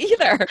local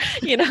either.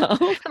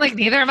 I'm like,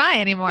 neither am I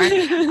anymore.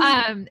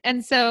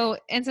 And so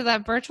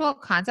that virtual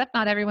concept,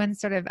 not everyone's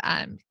sort of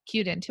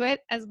cued into it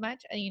as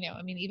much.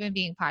 Even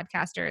being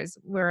podcasters,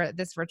 we're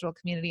this virtual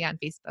community on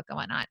Facebook and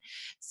whatnot.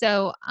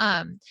 So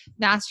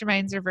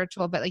masterminds are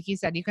virtual, but like you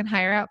said, you can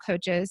hire out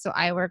coaches. So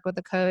I work with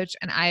a coach,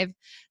 and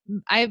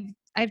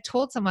I've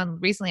told someone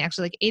recently,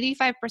 actually, like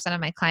 85%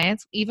 of my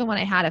clients, even when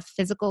I had a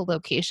physical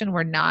location,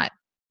 were not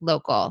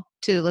local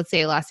to, let's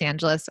say, Los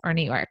Angeles or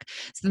New York.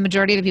 So the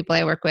majority of the people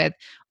I work with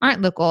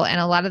aren't local, and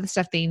a lot of the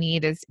stuff they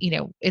need is,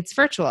 it's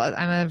virtual.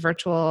 I'm a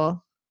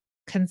virtual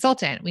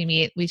consultant. We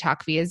meet, we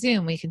talk via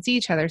Zoom, we can see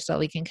each other still,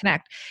 we can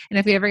connect. And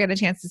if we ever get a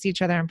chance to see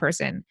each other in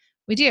person,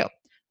 we do,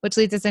 which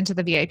leads us into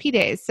the VIP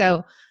days.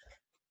 So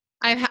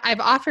I've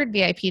offered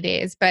VIP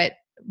days, but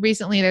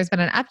recently there's been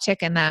an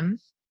uptick in them.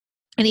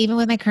 And even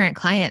with my current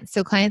clients,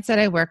 so clients that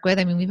I work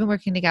with, we've been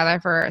working together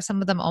for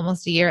some of them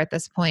almost a year at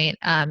this point,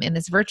 in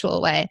this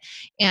virtual way.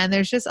 And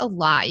there's just a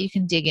lot you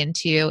can dig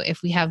into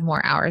if we have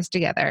more hours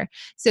together.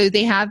 So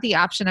they have the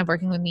option of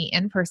working with me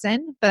in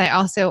person, but I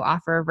also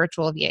offer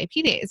virtual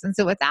VIP days. And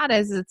so what that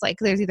is, it's like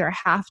there's either a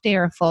half day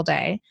or a full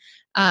day,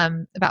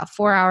 about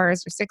 4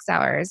 hours or 6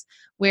 hours,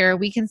 where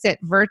we can sit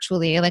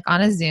virtually, like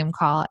on a Zoom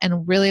call,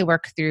 and really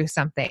work through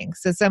something.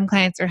 So some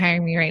clients are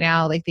hiring me right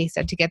now, like they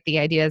said, to get the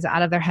ideas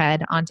out of their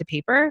head onto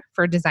paper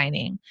for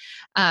designing.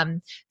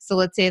 So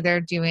let's say they're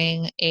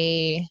doing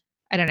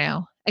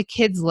a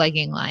kid's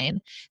legging line.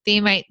 They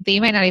might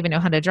not even know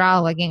how to draw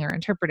a legging or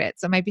interpret it.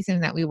 So it might be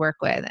something that we work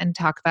with and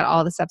talk about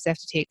all the steps they have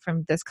to take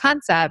from this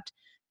concept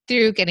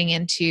through getting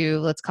into,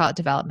 let's call it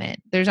development.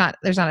 There's not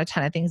a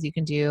ton of things you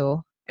can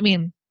do. I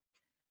mean,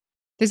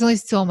 there's only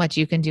so much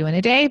you can do in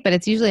a day, but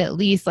it's usually at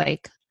least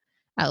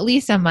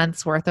a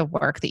month's worth of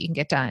work that you can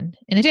get done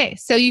in a day.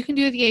 So you can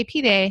do a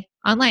VIP day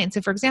online.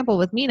 So for example,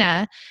 with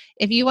Mina,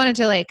 if you wanted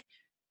to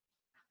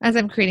as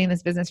I'm creating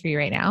this business for you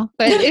right now,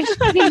 but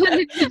if you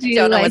wanted to do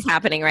don't know what's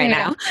happening right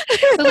now.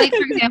 So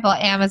for example,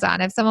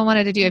 Amazon, if someone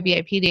wanted to do a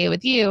VIP day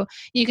with you,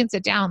 you can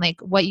sit down,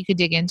 what you could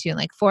dig into in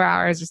 4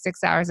 hours or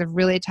 6 hours of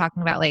really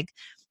talking about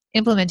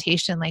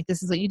implementation.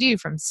 This is what you do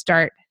from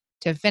start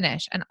to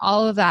finish. And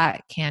all of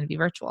that can be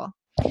virtual.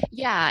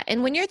 Yeah.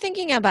 And when you're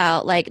thinking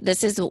about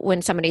this is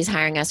when somebody's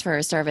hiring us for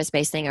a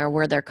service-based thing or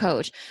we're their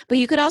coach, but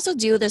you could also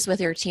do this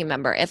with your team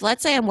member. If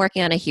let's say I'm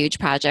working on a huge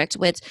project,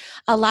 which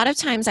a lot of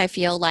times I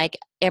feel like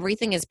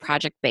everything is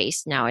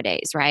project-based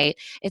nowadays, right?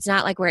 It's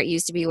not like where it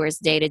used to be where it's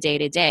day to day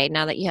to day.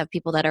 Now that you have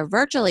people that are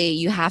virtually,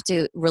 you have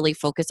to really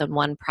focus on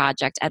one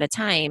project at a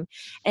time.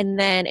 And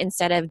then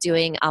instead of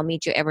doing, I'll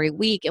meet you every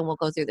week and we'll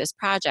go through this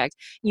project,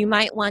 you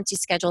might want to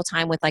schedule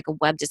time with a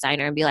web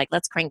designer and be like,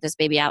 let's crank this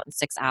baby out in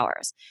 6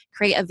 hours.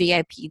 Create a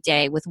VIP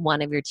day with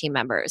one of your team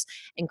members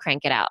and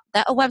crank it out.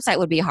 A website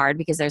would be hard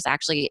because there's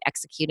actually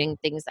executing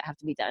things that have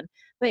to be done.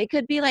 But it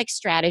could be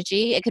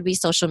strategy. It could be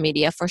social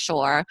media for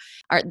sure,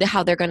 or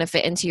how they're going to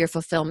fit into your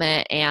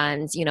fulfillment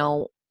and,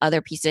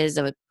 other pieces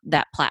of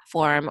that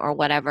platform or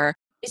whatever.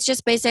 It's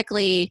just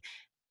basically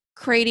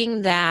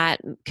creating that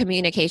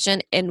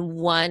communication in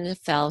one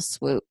fell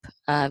swoop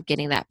of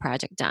getting that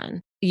project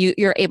done.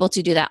 You're able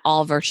to do that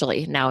all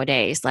virtually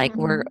nowadays.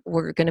 We're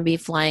going to be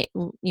flying,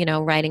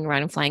 riding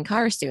around in flying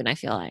cars soon, I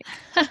feel like.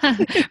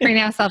 Right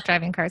now,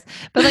 self-driving cars.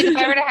 But if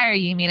I were to hire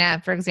you,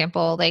 Mina, for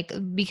example,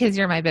 because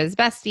you're my biz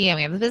bestie and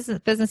we have a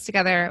business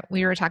together,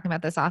 we were talking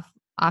about this off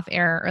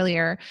air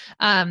earlier.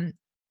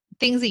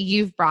 Things that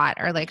you've brought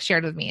or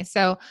shared with me.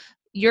 So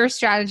your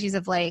strategies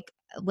of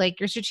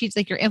your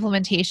strategies, your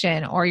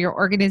implementation or your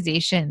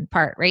organization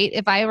part, right?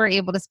 If I were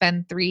able to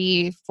spend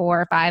 3,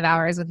 4, 5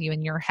 hours with you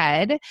in your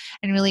head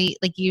and really,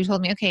 you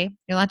told me, okay,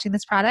 you're launching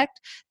this product.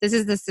 This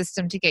is the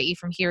system to get you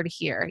from here to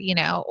here,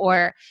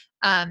 or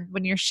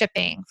when you're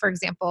shipping, for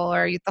example,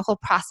 or the whole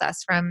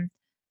process from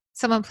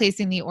someone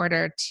placing the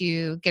order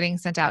to getting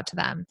sent out to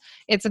them.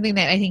 It's something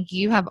that I think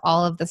you have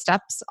all of the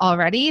steps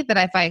already that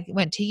if I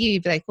went to you,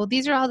 you'd be like, well,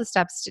 these are all the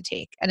steps to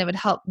take. And it would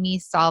help me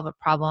solve a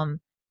problem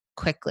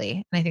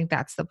quickly. And I think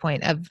that's the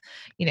point of,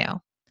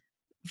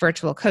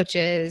 virtual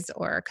coaches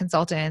or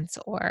consultants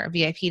or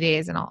VIP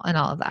days and all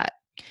of that.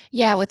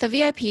 Yeah, with a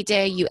VIP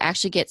day, you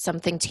actually get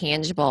something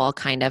tangible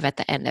kind of at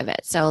the end of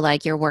it. So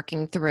you're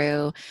working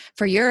through,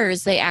 for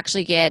yours, they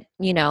actually get,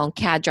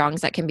 CAD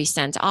drawings that can be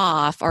sent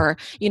off or,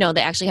 they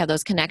actually have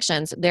those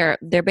connections. They're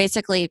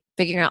basically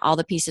figuring out all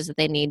the pieces that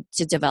they need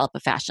to develop a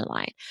fashion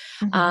line.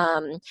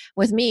 Mm-hmm.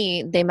 With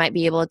me, they might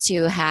be able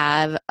to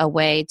have a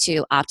way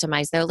to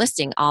optimize their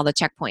listing, all the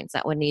checkpoints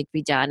that would need to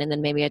be done, and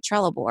then maybe a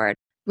Trello board.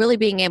 Really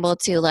being able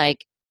to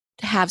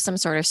have some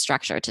sort of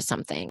structure to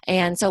something.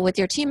 And so with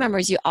your team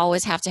members, you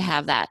always have to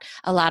have that.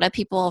 A lot of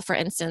people, for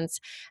instance,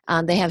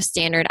 they have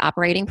standard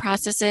operating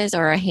processes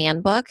or a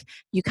handbook.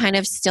 You kind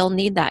of still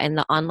need that in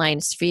the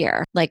online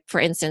sphere. For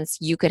instance,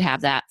 you could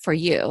have that for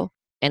you.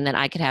 And then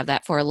I could have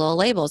that for Little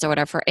Labels or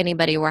whatever. For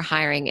anybody we're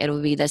hiring, it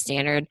would be the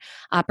standard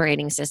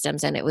operating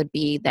systems. And it would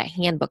be that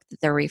handbook that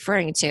they're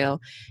referring to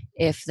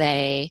if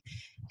they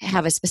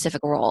have a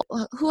specific role.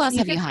 Who else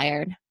have you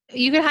hired?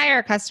 You could hire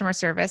a customer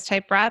service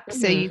type rep. Mm-hmm.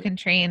 So you can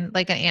train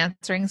an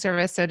answering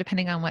service. So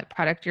depending on what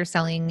product you're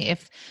selling,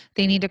 if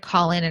they need to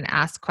call in and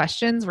ask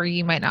questions where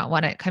you might not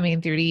want it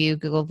coming through to you,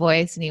 Google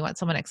Voice, and you want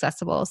someone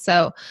accessible.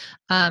 So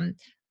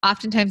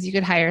oftentimes you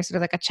could hire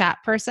sort of a chat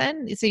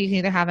person. So you can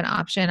either have an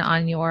option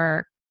on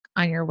your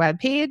web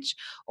page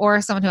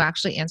or someone who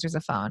actually answers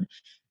a phone.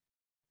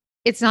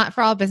 It's not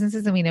for all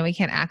businesses and we know we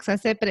can't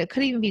access it, but it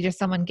could even be just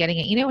someone getting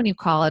it. When you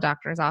call a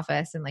doctor's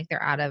office and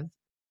they're out of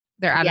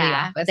the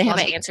office. They have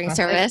an answering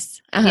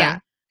service. Uh-huh. Yeah.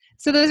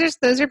 So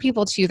those are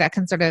people too that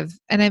can sort of,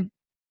 and I'm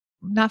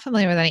not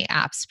familiar with any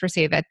apps per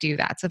se that do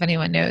that. So if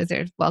anyone knows,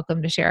 they're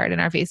welcome to share it in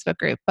our Facebook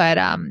group. But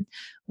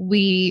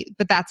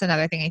that's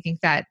another thing. I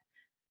think that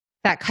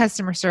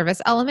customer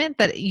service element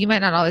that you might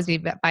not always be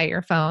by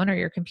your phone or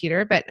your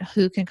computer, but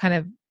who can kind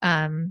of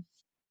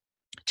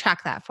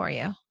track that for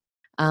you.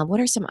 What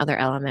are some other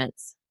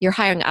elements? You're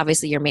hiring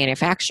obviously your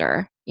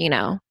manufacturer,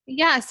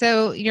 Yeah.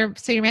 So your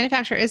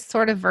manufacturer is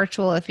sort of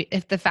virtual.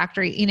 If the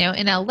factory, in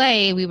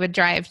LA, we would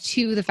drive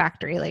to the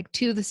factory,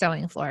 to the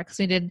sewing floor. Cause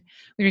we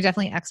were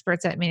definitely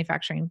experts at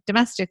manufacturing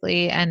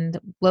domestically and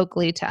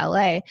locally to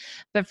LA.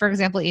 But for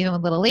example, even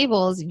with Little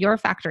Labels, your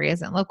factory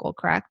isn't local,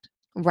 correct?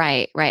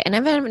 Right. And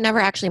I've never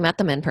actually met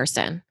them in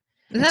person.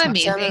 Isn't that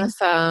amazing? On the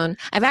phone.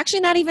 I've actually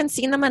not even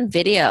seen them on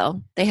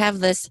video. They have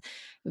this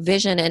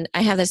vision and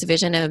I have this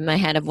vision in my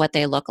head of what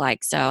they look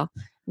like. So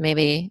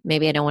maybe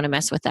I don't want to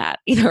mess with that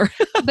either.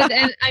 But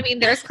then, I mean,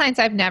 there's clients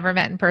I've never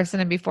met in person.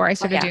 And before I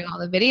started yeah. doing all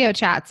the video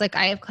chats, like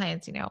I have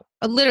clients,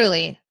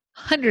 literally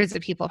hundreds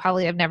of people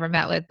probably I've never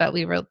met with, but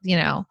we were,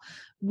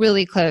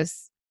 really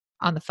close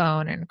on the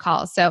phone and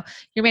calls. So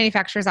your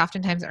manufacturers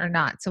oftentimes are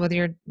not. So whether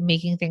you're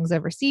making things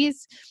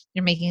overseas,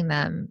 you're making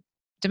them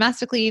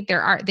domestically,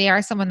 they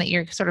are someone that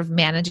you're sort of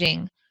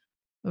managing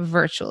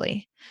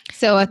virtually.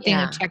 So a thing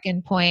of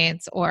check-in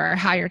points or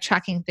how you're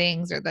tracking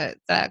things or the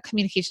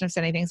communication of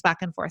sending things back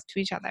and forth to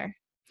each other.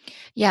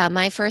 Yeah,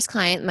 my first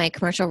client, my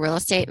commercial real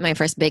estate, my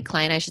first big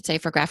client, I should say,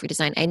 for graphic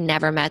design, I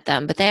never met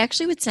them, but they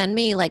actually would send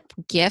me like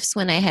gifts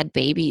when I had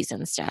babies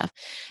and stuff.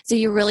 So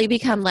you really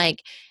become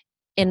like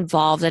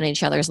involved in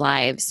each other's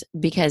lives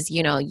because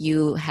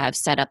you have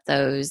set up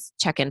those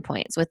check-in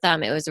points with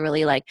them. It was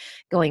really like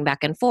going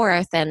back and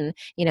forth and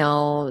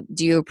do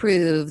you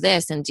approve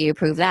this and do you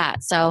approve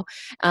that? So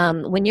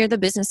when you're the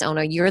business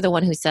owner, you're the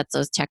one who sets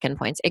those check-in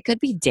points. It could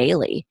be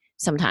daily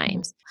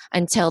sometimes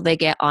until they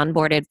get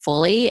onboarded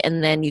fully,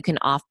 and then you can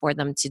offboard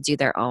them to do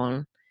their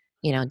own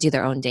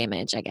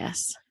damage, I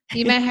guess.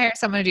 You might hire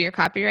someone to do your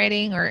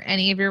copywriting or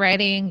any of your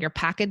writing, your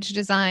package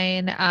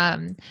design.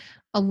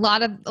 A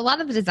lot of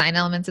the design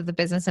elements of the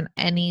business in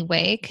any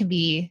way can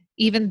be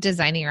even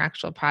designing your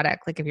actual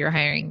product. Like if you're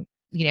hiring,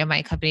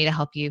 my company to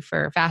help you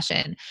for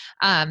fashion,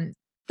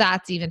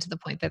 that's even to the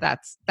point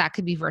that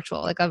could be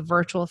virtual, like a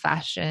virtual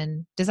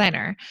fashion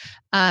designer.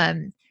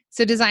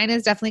 So design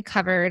is definitely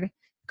covered.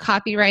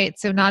 Copyright.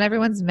 So not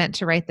everyone's meant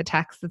to write the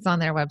text that's on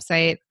their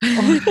website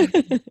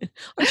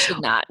or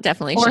should not,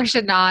 definitely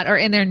should not, or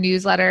in their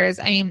newsletters.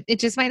 I mean, it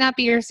just might not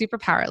be your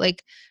superpower.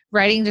 Like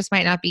writing just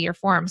might not be your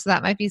form. So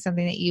that might be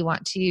something that you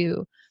want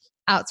to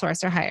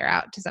outsource or hire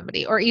out to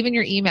somebody, or even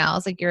your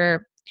emails, like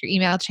your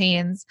email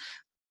chains.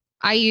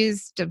 I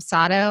use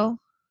Dubsado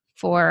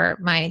for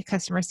my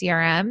customer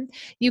CRM.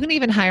 You can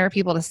even hire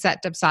people to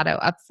set Dubsado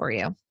up for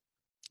you.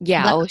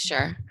 Yeah. Oh,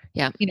 sure.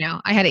 Yeah.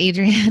 I had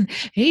Adrienne,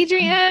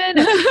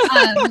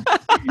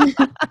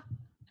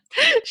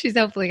 she's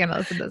hopefully going to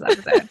listen to this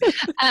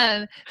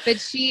episode. But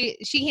she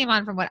came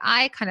on from what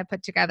I kind of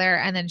put together,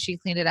 and then she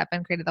cleaned it up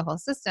and created the whole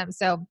system.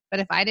 So,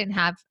 but if I didn't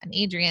have an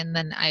Adrienne,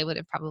 then I would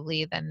have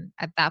probably then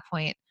at that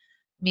point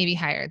maybe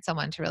hired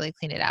someone to really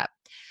clean it up.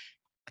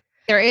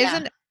 There is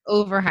an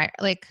overhire.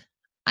 Like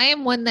I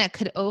am one that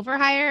could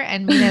overhire,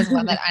 and Mina's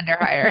one that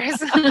underhires.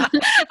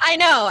 I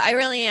know, I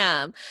really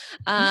am.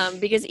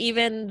 Because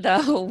even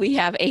though we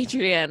have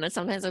Adrienne,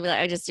 sometimes I'll be like,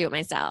 I just do it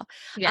myself.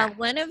 Yeah.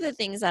 One of the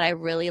things that I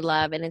really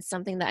love, and it's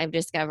something that I've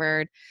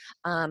discovered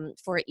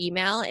for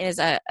email, is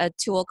a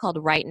tool called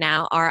Right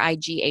Now,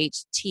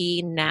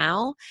 RIGHT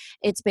Now.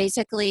 It's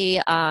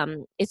basically,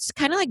 it's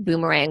kind of like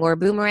Boomerang, where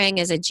Boomerang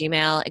is a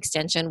Gmail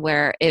extension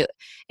where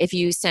if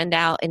you send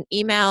out an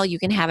email, you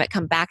can have it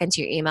come back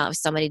into your email if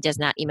somebody does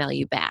not email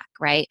you back,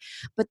 right?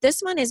 But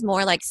this one is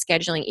more like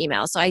scheduling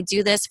email. So I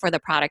do this for the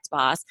Product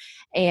Boss,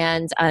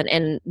 and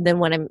then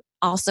when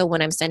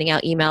I'm sending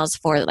out emails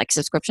for like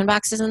subscription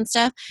boxes and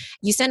stuff,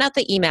 you send out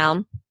the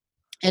email.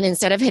 And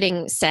instead of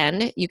hitting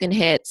send, you can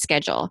hit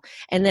schedule.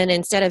 And then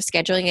instead of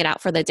scheduling it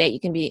out for the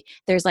date,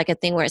 there's like a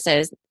thing where it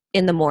says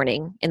in the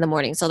morning.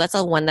 So that's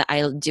the one that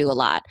I do a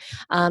lot.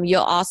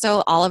 You'll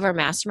also, all of our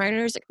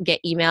masterminders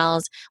get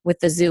emails with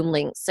the Zoom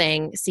link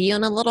saying, see you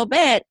in a little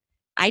bit.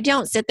 I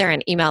don't sit there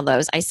and email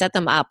those. I set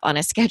them up on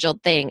a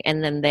scheduled thing,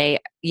 and then they,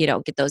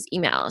 get those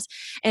emails.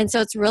 And so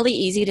it's really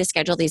easy to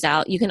schedule these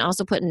out. You can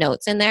also put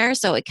notes in there.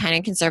 So it kind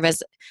of can serve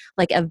as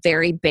like a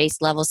very base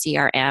level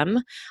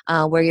CRM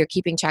where you're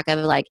keeping track of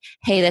like,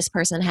 hey, this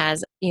person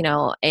has,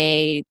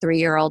 a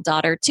 3-year-old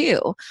daughter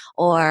too,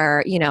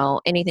 or,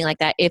 anything like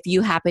that, if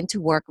you happen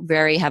to work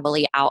very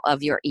heavily out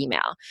of your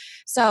email.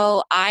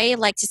 So I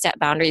like to set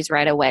boundaries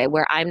right away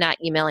where I'm not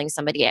emailing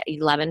somebody at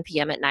 11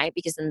 p.m. at night,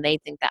 because then they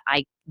think that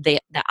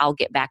I'll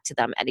get back to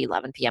them at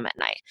 11 p.m. at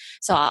night.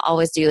 So I'll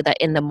always do that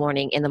in the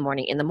morning,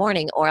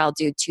 or I'll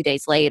do 2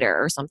 days later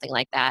or something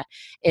like that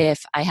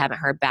if I haven't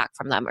heard back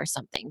from them or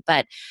something.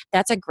 But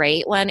that's a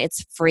great one.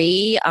 It's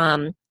free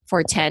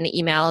for 10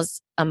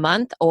 emails a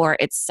month, or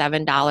it's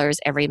 $7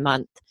 every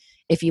month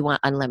if you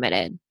want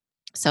unlimited.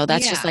 So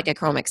that's just like a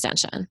Chrome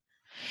extension.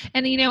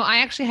 And, I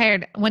actually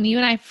hired, when you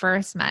and I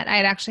first met, I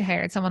had actually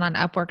hired someone on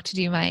Upwork to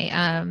do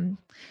my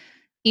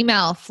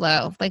email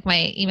flow, like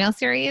my email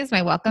series,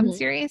 my welcome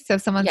series. So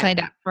if someone signed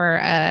up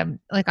for,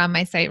 like on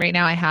my site right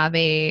now, I have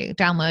a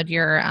download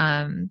your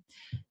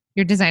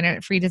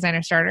free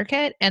designer starter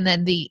kit. And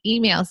then the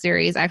email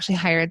series, I actually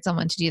hired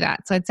someone to do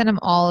that. So I'd send him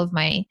all of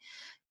my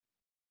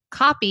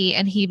copy,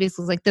 and he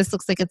basically was like, this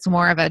looks like it's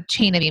more of a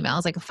chain of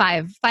emails, like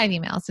five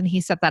emails. And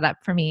he set that up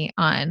for me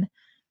on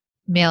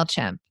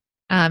MailChimp.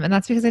 And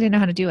that's because I didn't know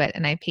how to do it.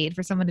 And I paid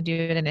for someone to do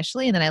it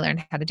initially. And then I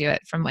learned how to do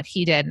it from what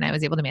he did. And I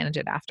was able to manage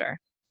it after.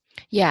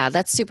 Yeah,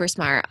 that's super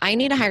smart. I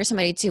need to hire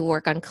somebody to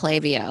work on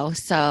Klaviyo.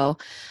 So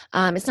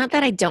It's not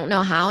that I don't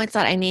know how, it's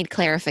that I need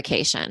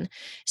clarification.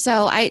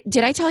 So I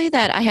tell you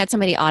that I had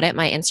somebody audit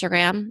my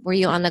Instagram? Were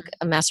you on the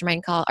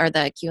mastermind call or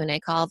the Q&A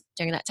call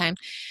during that time?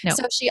 No.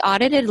 So she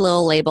audited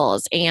little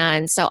labels.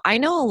 And so I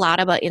know a lot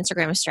about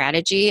Instagram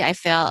strategy. I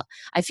feel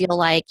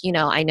like,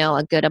 I know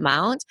a good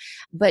amount,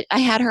 but I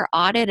had her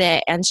audit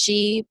it and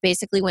she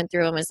basically went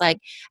through and was like,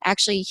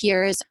 actually,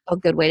 here's a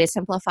good way to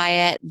simplify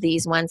it.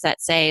 These ones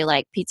that say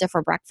like pizza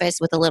for breakfast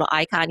with a little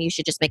icon, you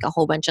should just make a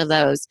whole bunch of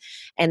those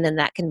and then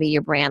that can be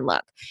your brand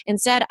look.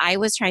 Instead, I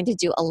was trying to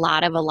do a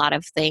lot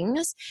of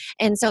things.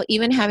 And so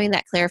even having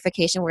that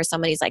clarification where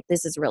somebody's like,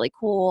 this is really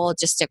cool,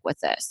 just stick with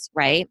this,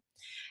 right?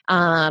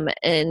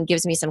 And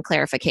gives me some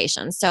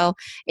clarification. So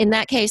in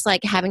that case,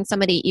 like having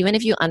somebody, even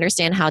if you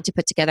understand how to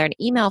put together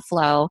an email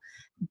flow,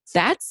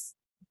 that's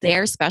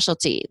their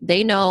specialty.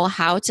 They know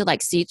how to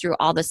like see through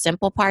all the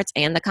simple parts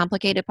and the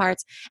complicated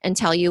parts and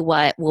tell you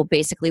what will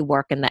basically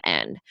work in the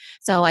end.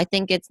 So I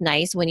think it's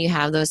nice when you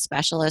have those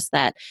specialists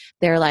that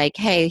they're like,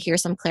 hey,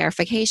 here's some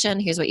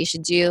clarification, here's what you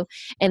should do.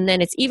 And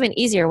then it's even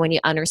easier when you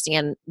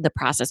understand the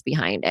process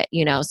behind it,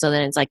 so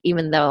then it's like,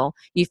 even though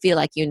you feel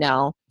like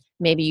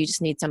maybe you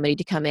just need somebody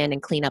to come in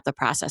and clean up the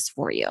process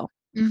for you.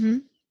 Mm-hmm.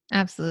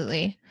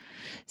 Absolutely.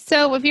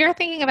 So if you're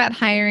thinking about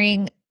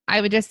hiring, I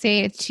would just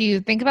say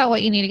to think about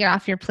what you need to get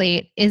off your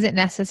plate. Is it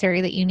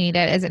necessary that you need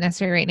it? Is it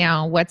necessary right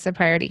now? What's the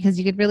priority? Because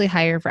you could really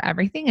hire for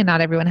everything and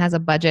not everyone has a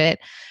budget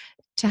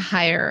to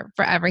hire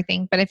for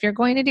everything. But if you're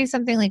going to do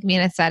something like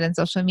Mina said in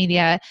social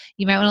media,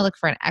 you might want to look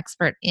for an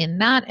expert in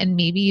that and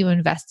maybe you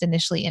invest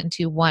initially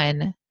into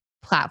one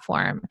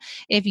platform.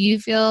 If you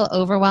feel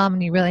overwhelmed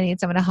and you really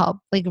need someone to help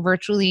like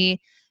virtually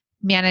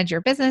manage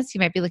your business, you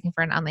might be looking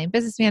for an online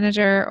business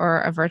manager or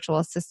a virtual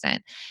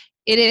assistant.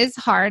 It is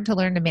hard to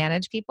learn to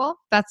manage people.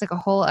 That's like a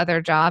whole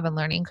other job and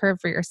learning curve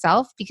for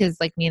yourself because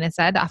like Mina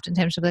said,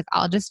 oftentimes she'll be like,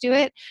 I'll just do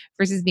it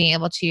versus being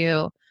able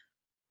to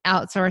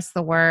outsource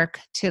the work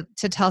to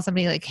tell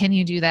somebody like, can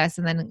you do this?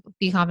 And then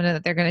be confident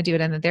that they're going to do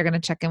it and that they're going to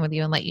check in with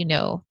you and let you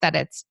know that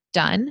it's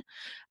done.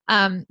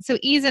 So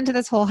ease into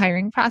this whole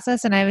hiring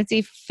process. And I would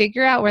say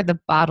figure out where the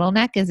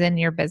bottleneck is in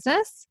your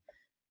business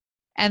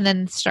and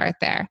then start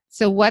there.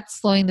 So what's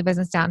slowing the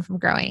business down from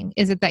growing?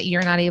 Is it that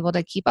you're not able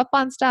to keep up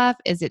on stuff?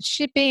 Is it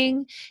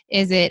shipping?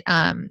 Is it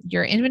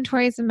your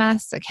inventory is a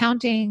mess,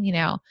 accounting,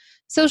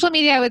 social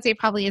media, I would say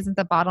probably isn't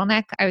the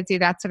bottleneck. I would say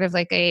that's sort of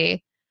like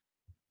a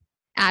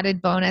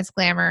added bonus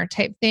glamour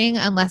type thing,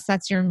 unless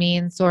that's your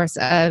main source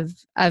of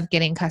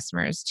getting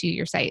customers to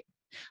your site.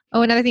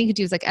 Oh, another thing you could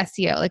do is like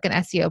SEO, like an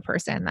SEO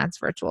person that's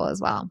virtual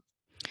as well.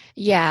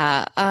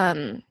 Yeah.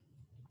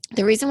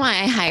 The reason why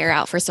I hire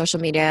out for social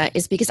media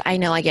is because I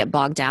know I get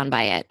bogged down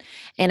by it.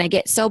 And I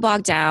get so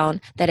bogged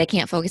down that I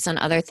can't focus on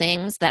other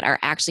things that are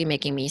actually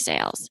making me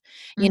sales.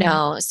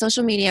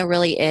 Social media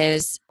really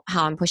is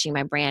how I'm pushing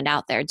my brand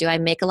out there. Do I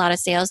make a lot of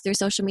sales through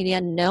social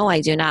media? No,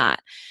 I do not.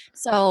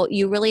 So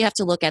you really have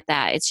to look at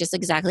that. It's just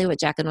exactly what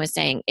Jacqueline was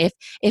saying. If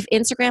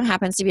Instagram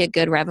happens to be a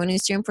good revenue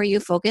stream for you,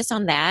 focus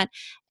on that.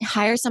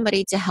 Hire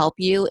somebody to help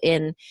you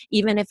in,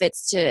 even if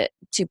it's to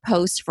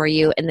post for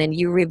you, and then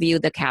you review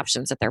the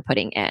captions that they're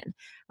putting in,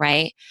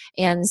 right?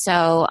 And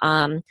so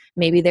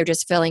maybe they're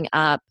just filling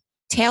up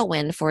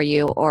Tailwind for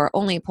you or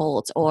Only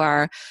Pulled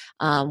or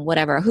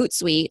whatever,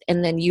 Hootsuite,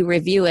 and then you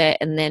review it,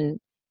 and then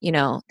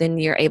then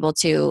you're able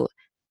to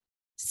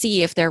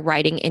see if they're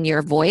writing in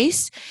your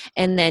voice,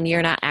 and then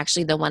you're not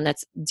actually the one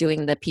that's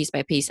doing the piece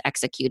by piece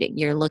executing.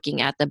 You're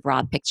looking at the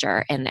broad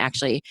picture and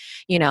actually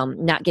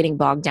not getting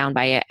bogged down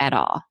by it at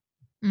all.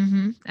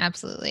 Mm-hmm,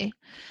 absolutely.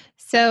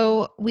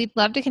 So we'd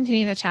love to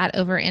continue the chat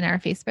over in our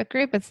Facebook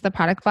group. It's the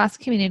Product Boss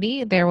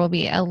community. There will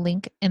be a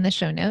link in the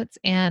show notes,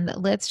 and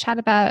let's chat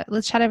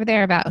over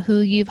there about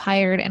who you've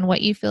hired and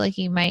what you feel like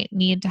you might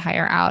need to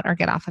hire out or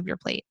get off of your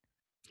plate.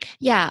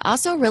 Yeah.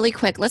 Also, really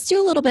quick, let's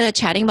do a little bit of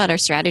chatting about our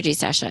strategy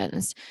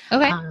sessions.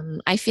 Okay.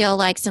 I feel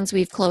like since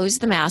we've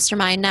closed the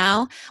mastermind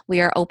now, we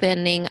are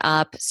opening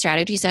up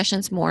strategy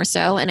sessions more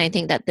so. And I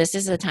think that this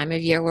is the time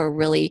of year where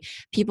really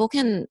people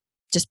can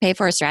just pay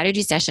for a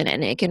strategy session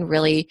and it can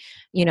really,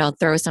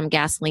 throw some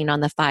gasoline on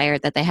the fire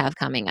that they have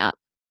coming up.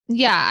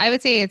 Yeah, I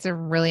would say it's a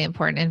really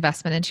important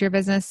investment into your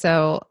business.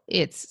 So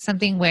it's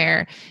something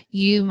where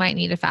you might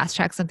need to fast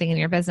track something in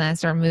your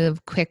business or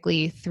move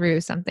quickly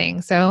through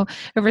something. So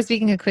if we're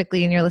speaking of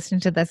quickly and you're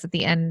listening to this at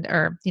the end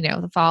or,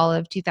 the fall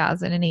of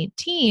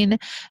 2018,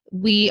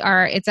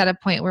 it's at a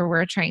point where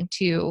we're trying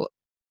to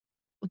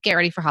get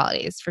ready for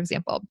holidays, for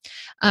example.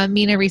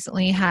 Mina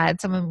recently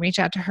had someone reach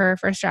out to her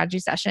for a strategy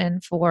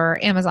session for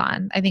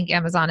Amazon. I think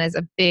Amazon is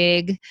the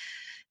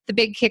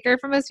big kicker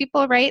for most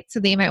people, right? So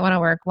they might want to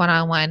work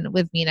one-on-one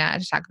with Mina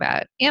to talk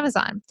about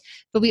Amazon.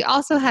 But we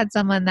also had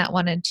someone that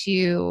wanted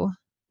to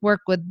work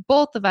with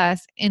both of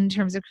us in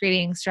terms of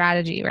creating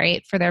strategy,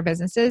 right, for their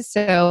businesses.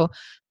 So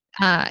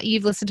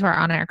you've listened to our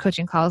on-air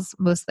coaching calls,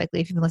 most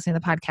likely if you've been listening to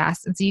the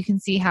podcast. And so you can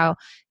see how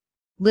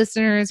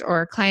listeners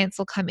or clients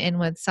will come in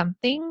with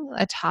something,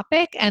 a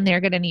topic, and they're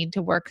going to need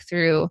to work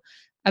through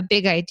a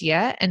big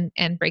idea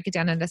and break it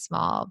down into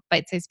small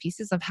bite-sized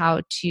pieces of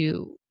how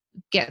to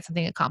get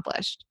something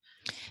accomplished.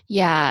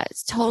 Yeah,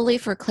 it's totally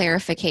for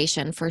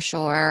clarification for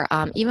sure.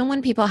 Even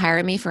when people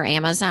hire me for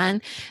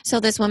Amazon, so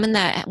this woman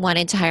that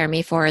wanted to hire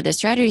me for the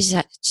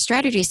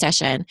strategy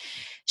session,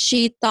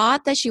 she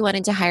thought that she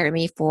wanted to hire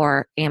me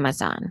for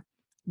Amazon,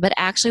 but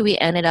actually we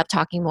ended up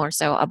talking more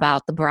so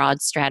about the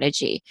broad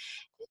strategy.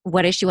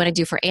 What does she want to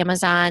do for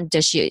Amazon?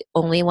 Does she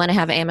only want to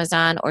have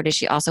Amazon, or does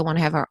she also want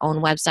to have her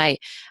own website?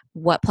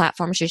 What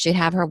platform should she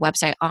have her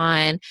website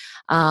on?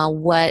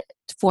 What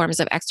forms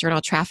of external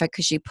traffic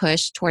could she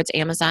push towards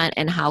Amazon?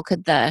 And how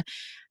could the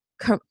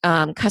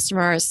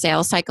customer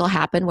sales cycle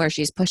happen where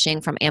she's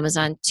pushing from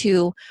Amazon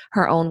to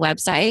her own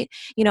website?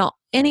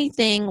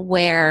 Anything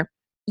where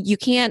you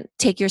can't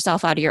take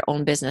yourself out of your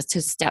own business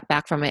to step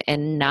back from it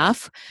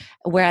enough.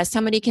 Whereas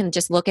somebody can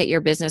just look at your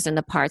business and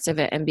the parts of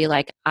it and be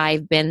like,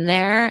 I've been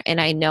there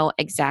and I know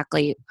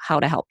exactly how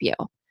to help you.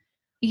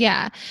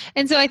 Yeah.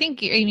 And so I think,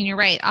 I mean, you're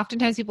right.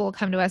 Oftentimes people will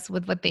come to us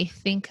with what they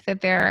think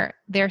that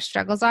their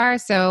struggles are.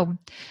 So,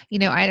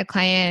 I had a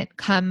client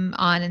come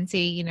on and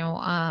say,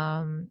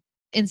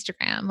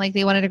 Instagram, like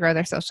they wanted to grow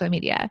their social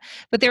media,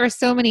 but there were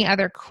so many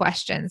other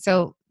questions.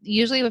 So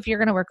usually if you're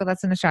going to work with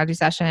us in a strategy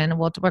session,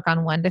 we'll work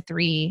on 1 to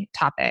 3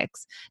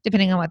 topics,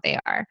 depending on what they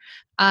are.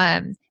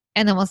 And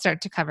then we'll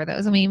start to cover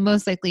those. And we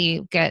most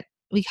likely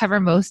we cover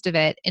most of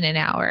it in an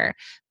hour.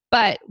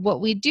 But what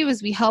we do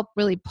is we help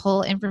really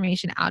pull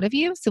information out of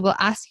you. So we'll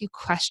ask you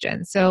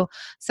questions. So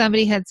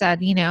somebody had said,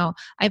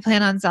 I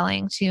plan on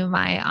selling to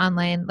my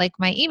online, like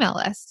my email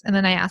list. And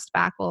then I asked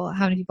back, well,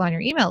 how many people on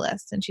your email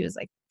list? And she was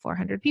like,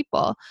 400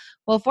 people.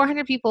 Well,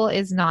 400 people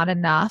is not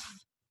enough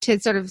to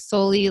sort of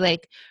solely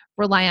like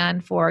rely on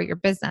for your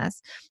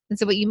business. And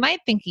so what you might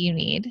think you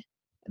need,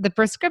 the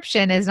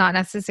prescription is not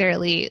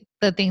necessarily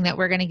the thing that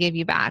we're going to give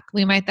you back.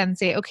 We might then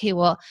say, okay,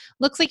 well,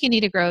 looks like you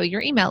need to grow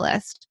your email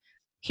list.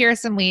 Here are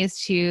some ways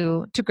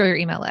to grow your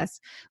email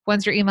list.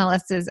 Once your email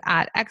list is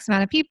at X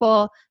amount of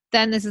people,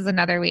 then this is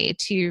another way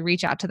to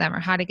reach out to them or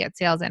how to get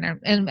sales in.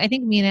 And I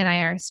think Mina and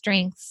I, our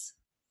strengths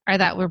are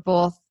that we're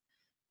both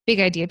big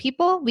idea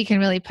people. We can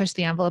really push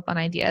the envelope on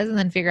ideas and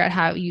then figure out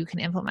how you can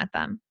implement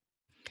them.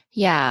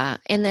 Yeah.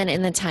 And then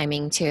in the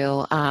timing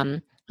too, I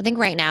think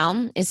right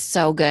now is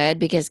so good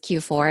because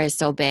Q4 is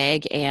so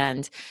big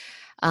and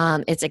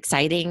it's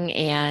exciting.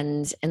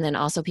 And then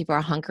also people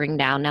are hunkering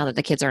down now that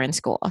the kids are in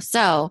school.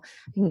 So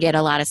you can get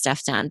a lot of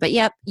stuff done. But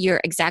yep, you're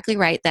exactly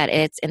right that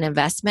it's an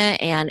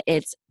investment and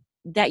it's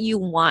that you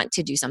want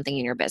to do something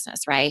in your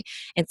business, right?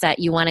 It's that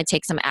you want to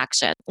take some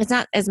action. It's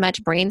not as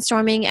much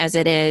brainstorming as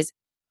it is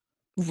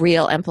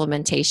real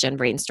implementation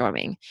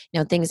brainstorming,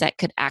 things that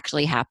could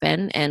actually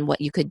happen and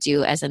what you could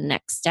do as a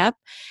next step,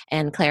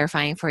 and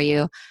clarifying for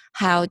you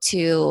how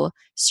to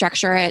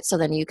structure it so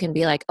then you can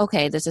be like,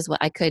 okay, this is what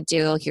I could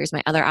do, here's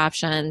my other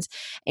options,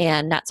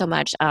 and not so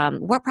much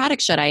what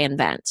product should I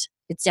invent.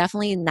 It's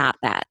definitely not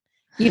that.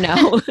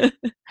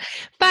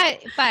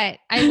 But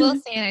I will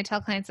say, and I tell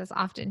clients this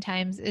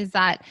oftentimes, is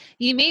that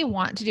you may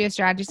want to do a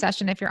strategy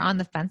session if you're on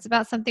the fence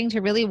about something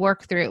to really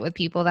work through it with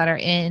people that are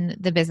in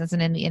the business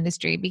and in the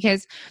industry.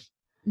 Because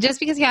just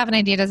because you have an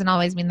idea doesn't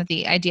always mean that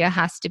the idea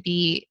has to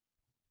be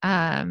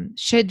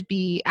should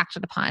be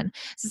acted upon.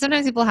 So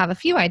sometimes people have a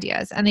few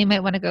ideas and they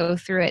might want to go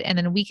through it, and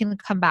then we can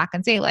come back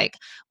and say like,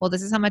 well,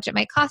 this is how much it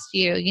might cost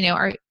you.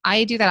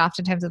 I do that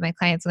oftentimes with my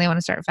clients when they want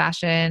to start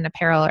fashion,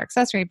 apparel, or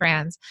accessory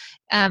brands.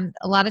 A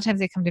lot of times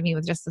they come to me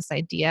with just this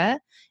idea,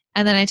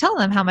 and then I tell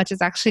them how much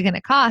it's actually going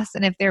to cost,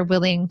 and if they're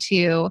willing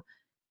to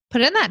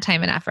put in that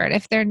time and effort.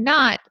 If they're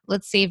not,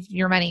 let's save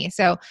your money.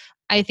 So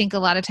I think a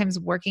lot of times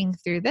working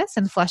through this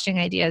and flushing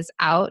ideas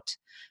out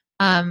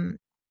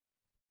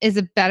is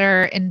a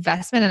better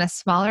investment and a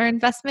smaller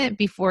investment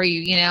before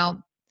you,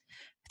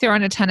 throw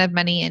in a ton of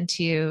money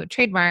into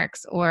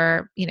trademarks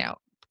or,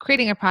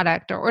 creating a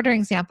product or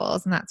ordering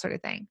samples and that sort of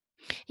thing.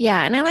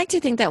 Yeah. And I like to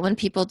think that when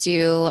people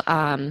do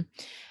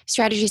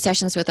strategy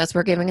sessions with us,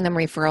 we're giving them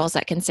referrals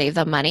that can save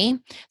them money.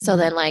 So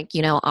then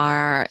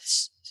our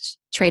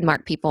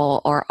trademark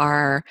people or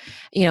our,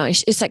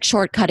 it's like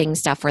shortcutting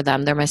stuff for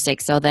them, their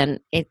mistakes. So then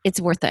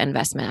it's worth the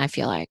investment, I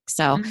feel like.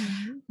 So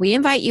we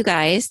invite you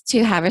guys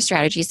to have a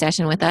strategy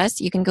session with us.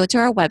 You can go to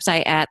our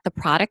website at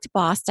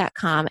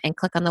theproductboss.com and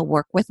click on the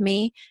Work With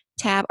Me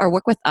tab, or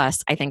Work With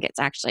Us, I think it's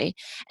actually.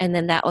 And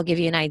then that will give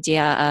you an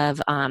idea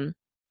of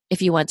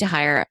if you want to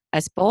hire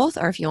us both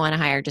or if you want to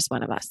hire just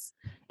one of us.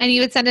 And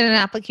you would send in an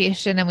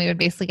application and we would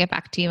basically get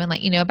back to you and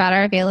let you know about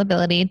our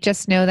availability.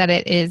 Just know that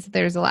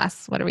there's the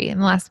last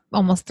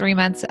almost 3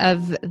 months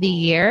of the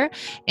year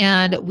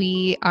and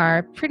we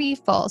are pretty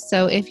full.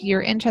 So if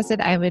you're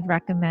interested, I would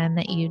recommend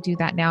that you do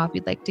that now if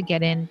you'd like to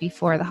get in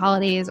before the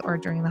holidays or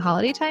during the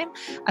holiday time.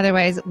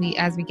 Otherwise,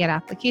 as we get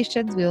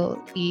applications,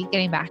 we'll be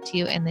getting back to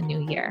you in the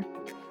new year.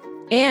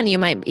 And you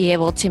might be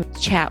able to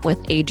chat with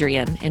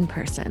Adrian in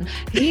person.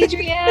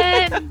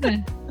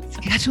 Adrian!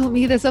 Schedule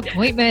me this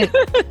appointment.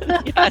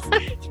 Yes,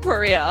 for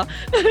real.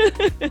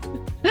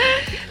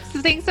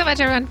 So thanks so much,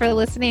 everyone, for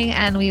listening,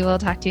 and we will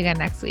talk to you again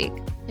next week.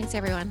 Thanks,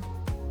 everyone.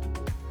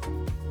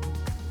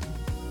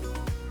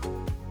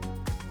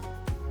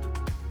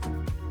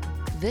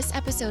 This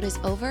episode is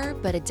over,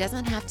 but it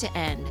doesn't have to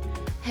end.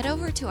 Head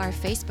over to our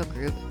Facebook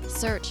group,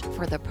 search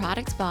for the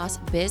Product Boss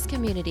Biz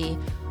Community,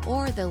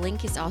 or the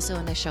link is also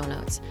in the show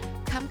notes.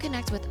 Come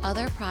connect with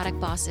other product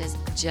bosses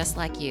just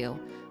like you.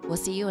 We'll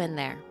see you in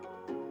there.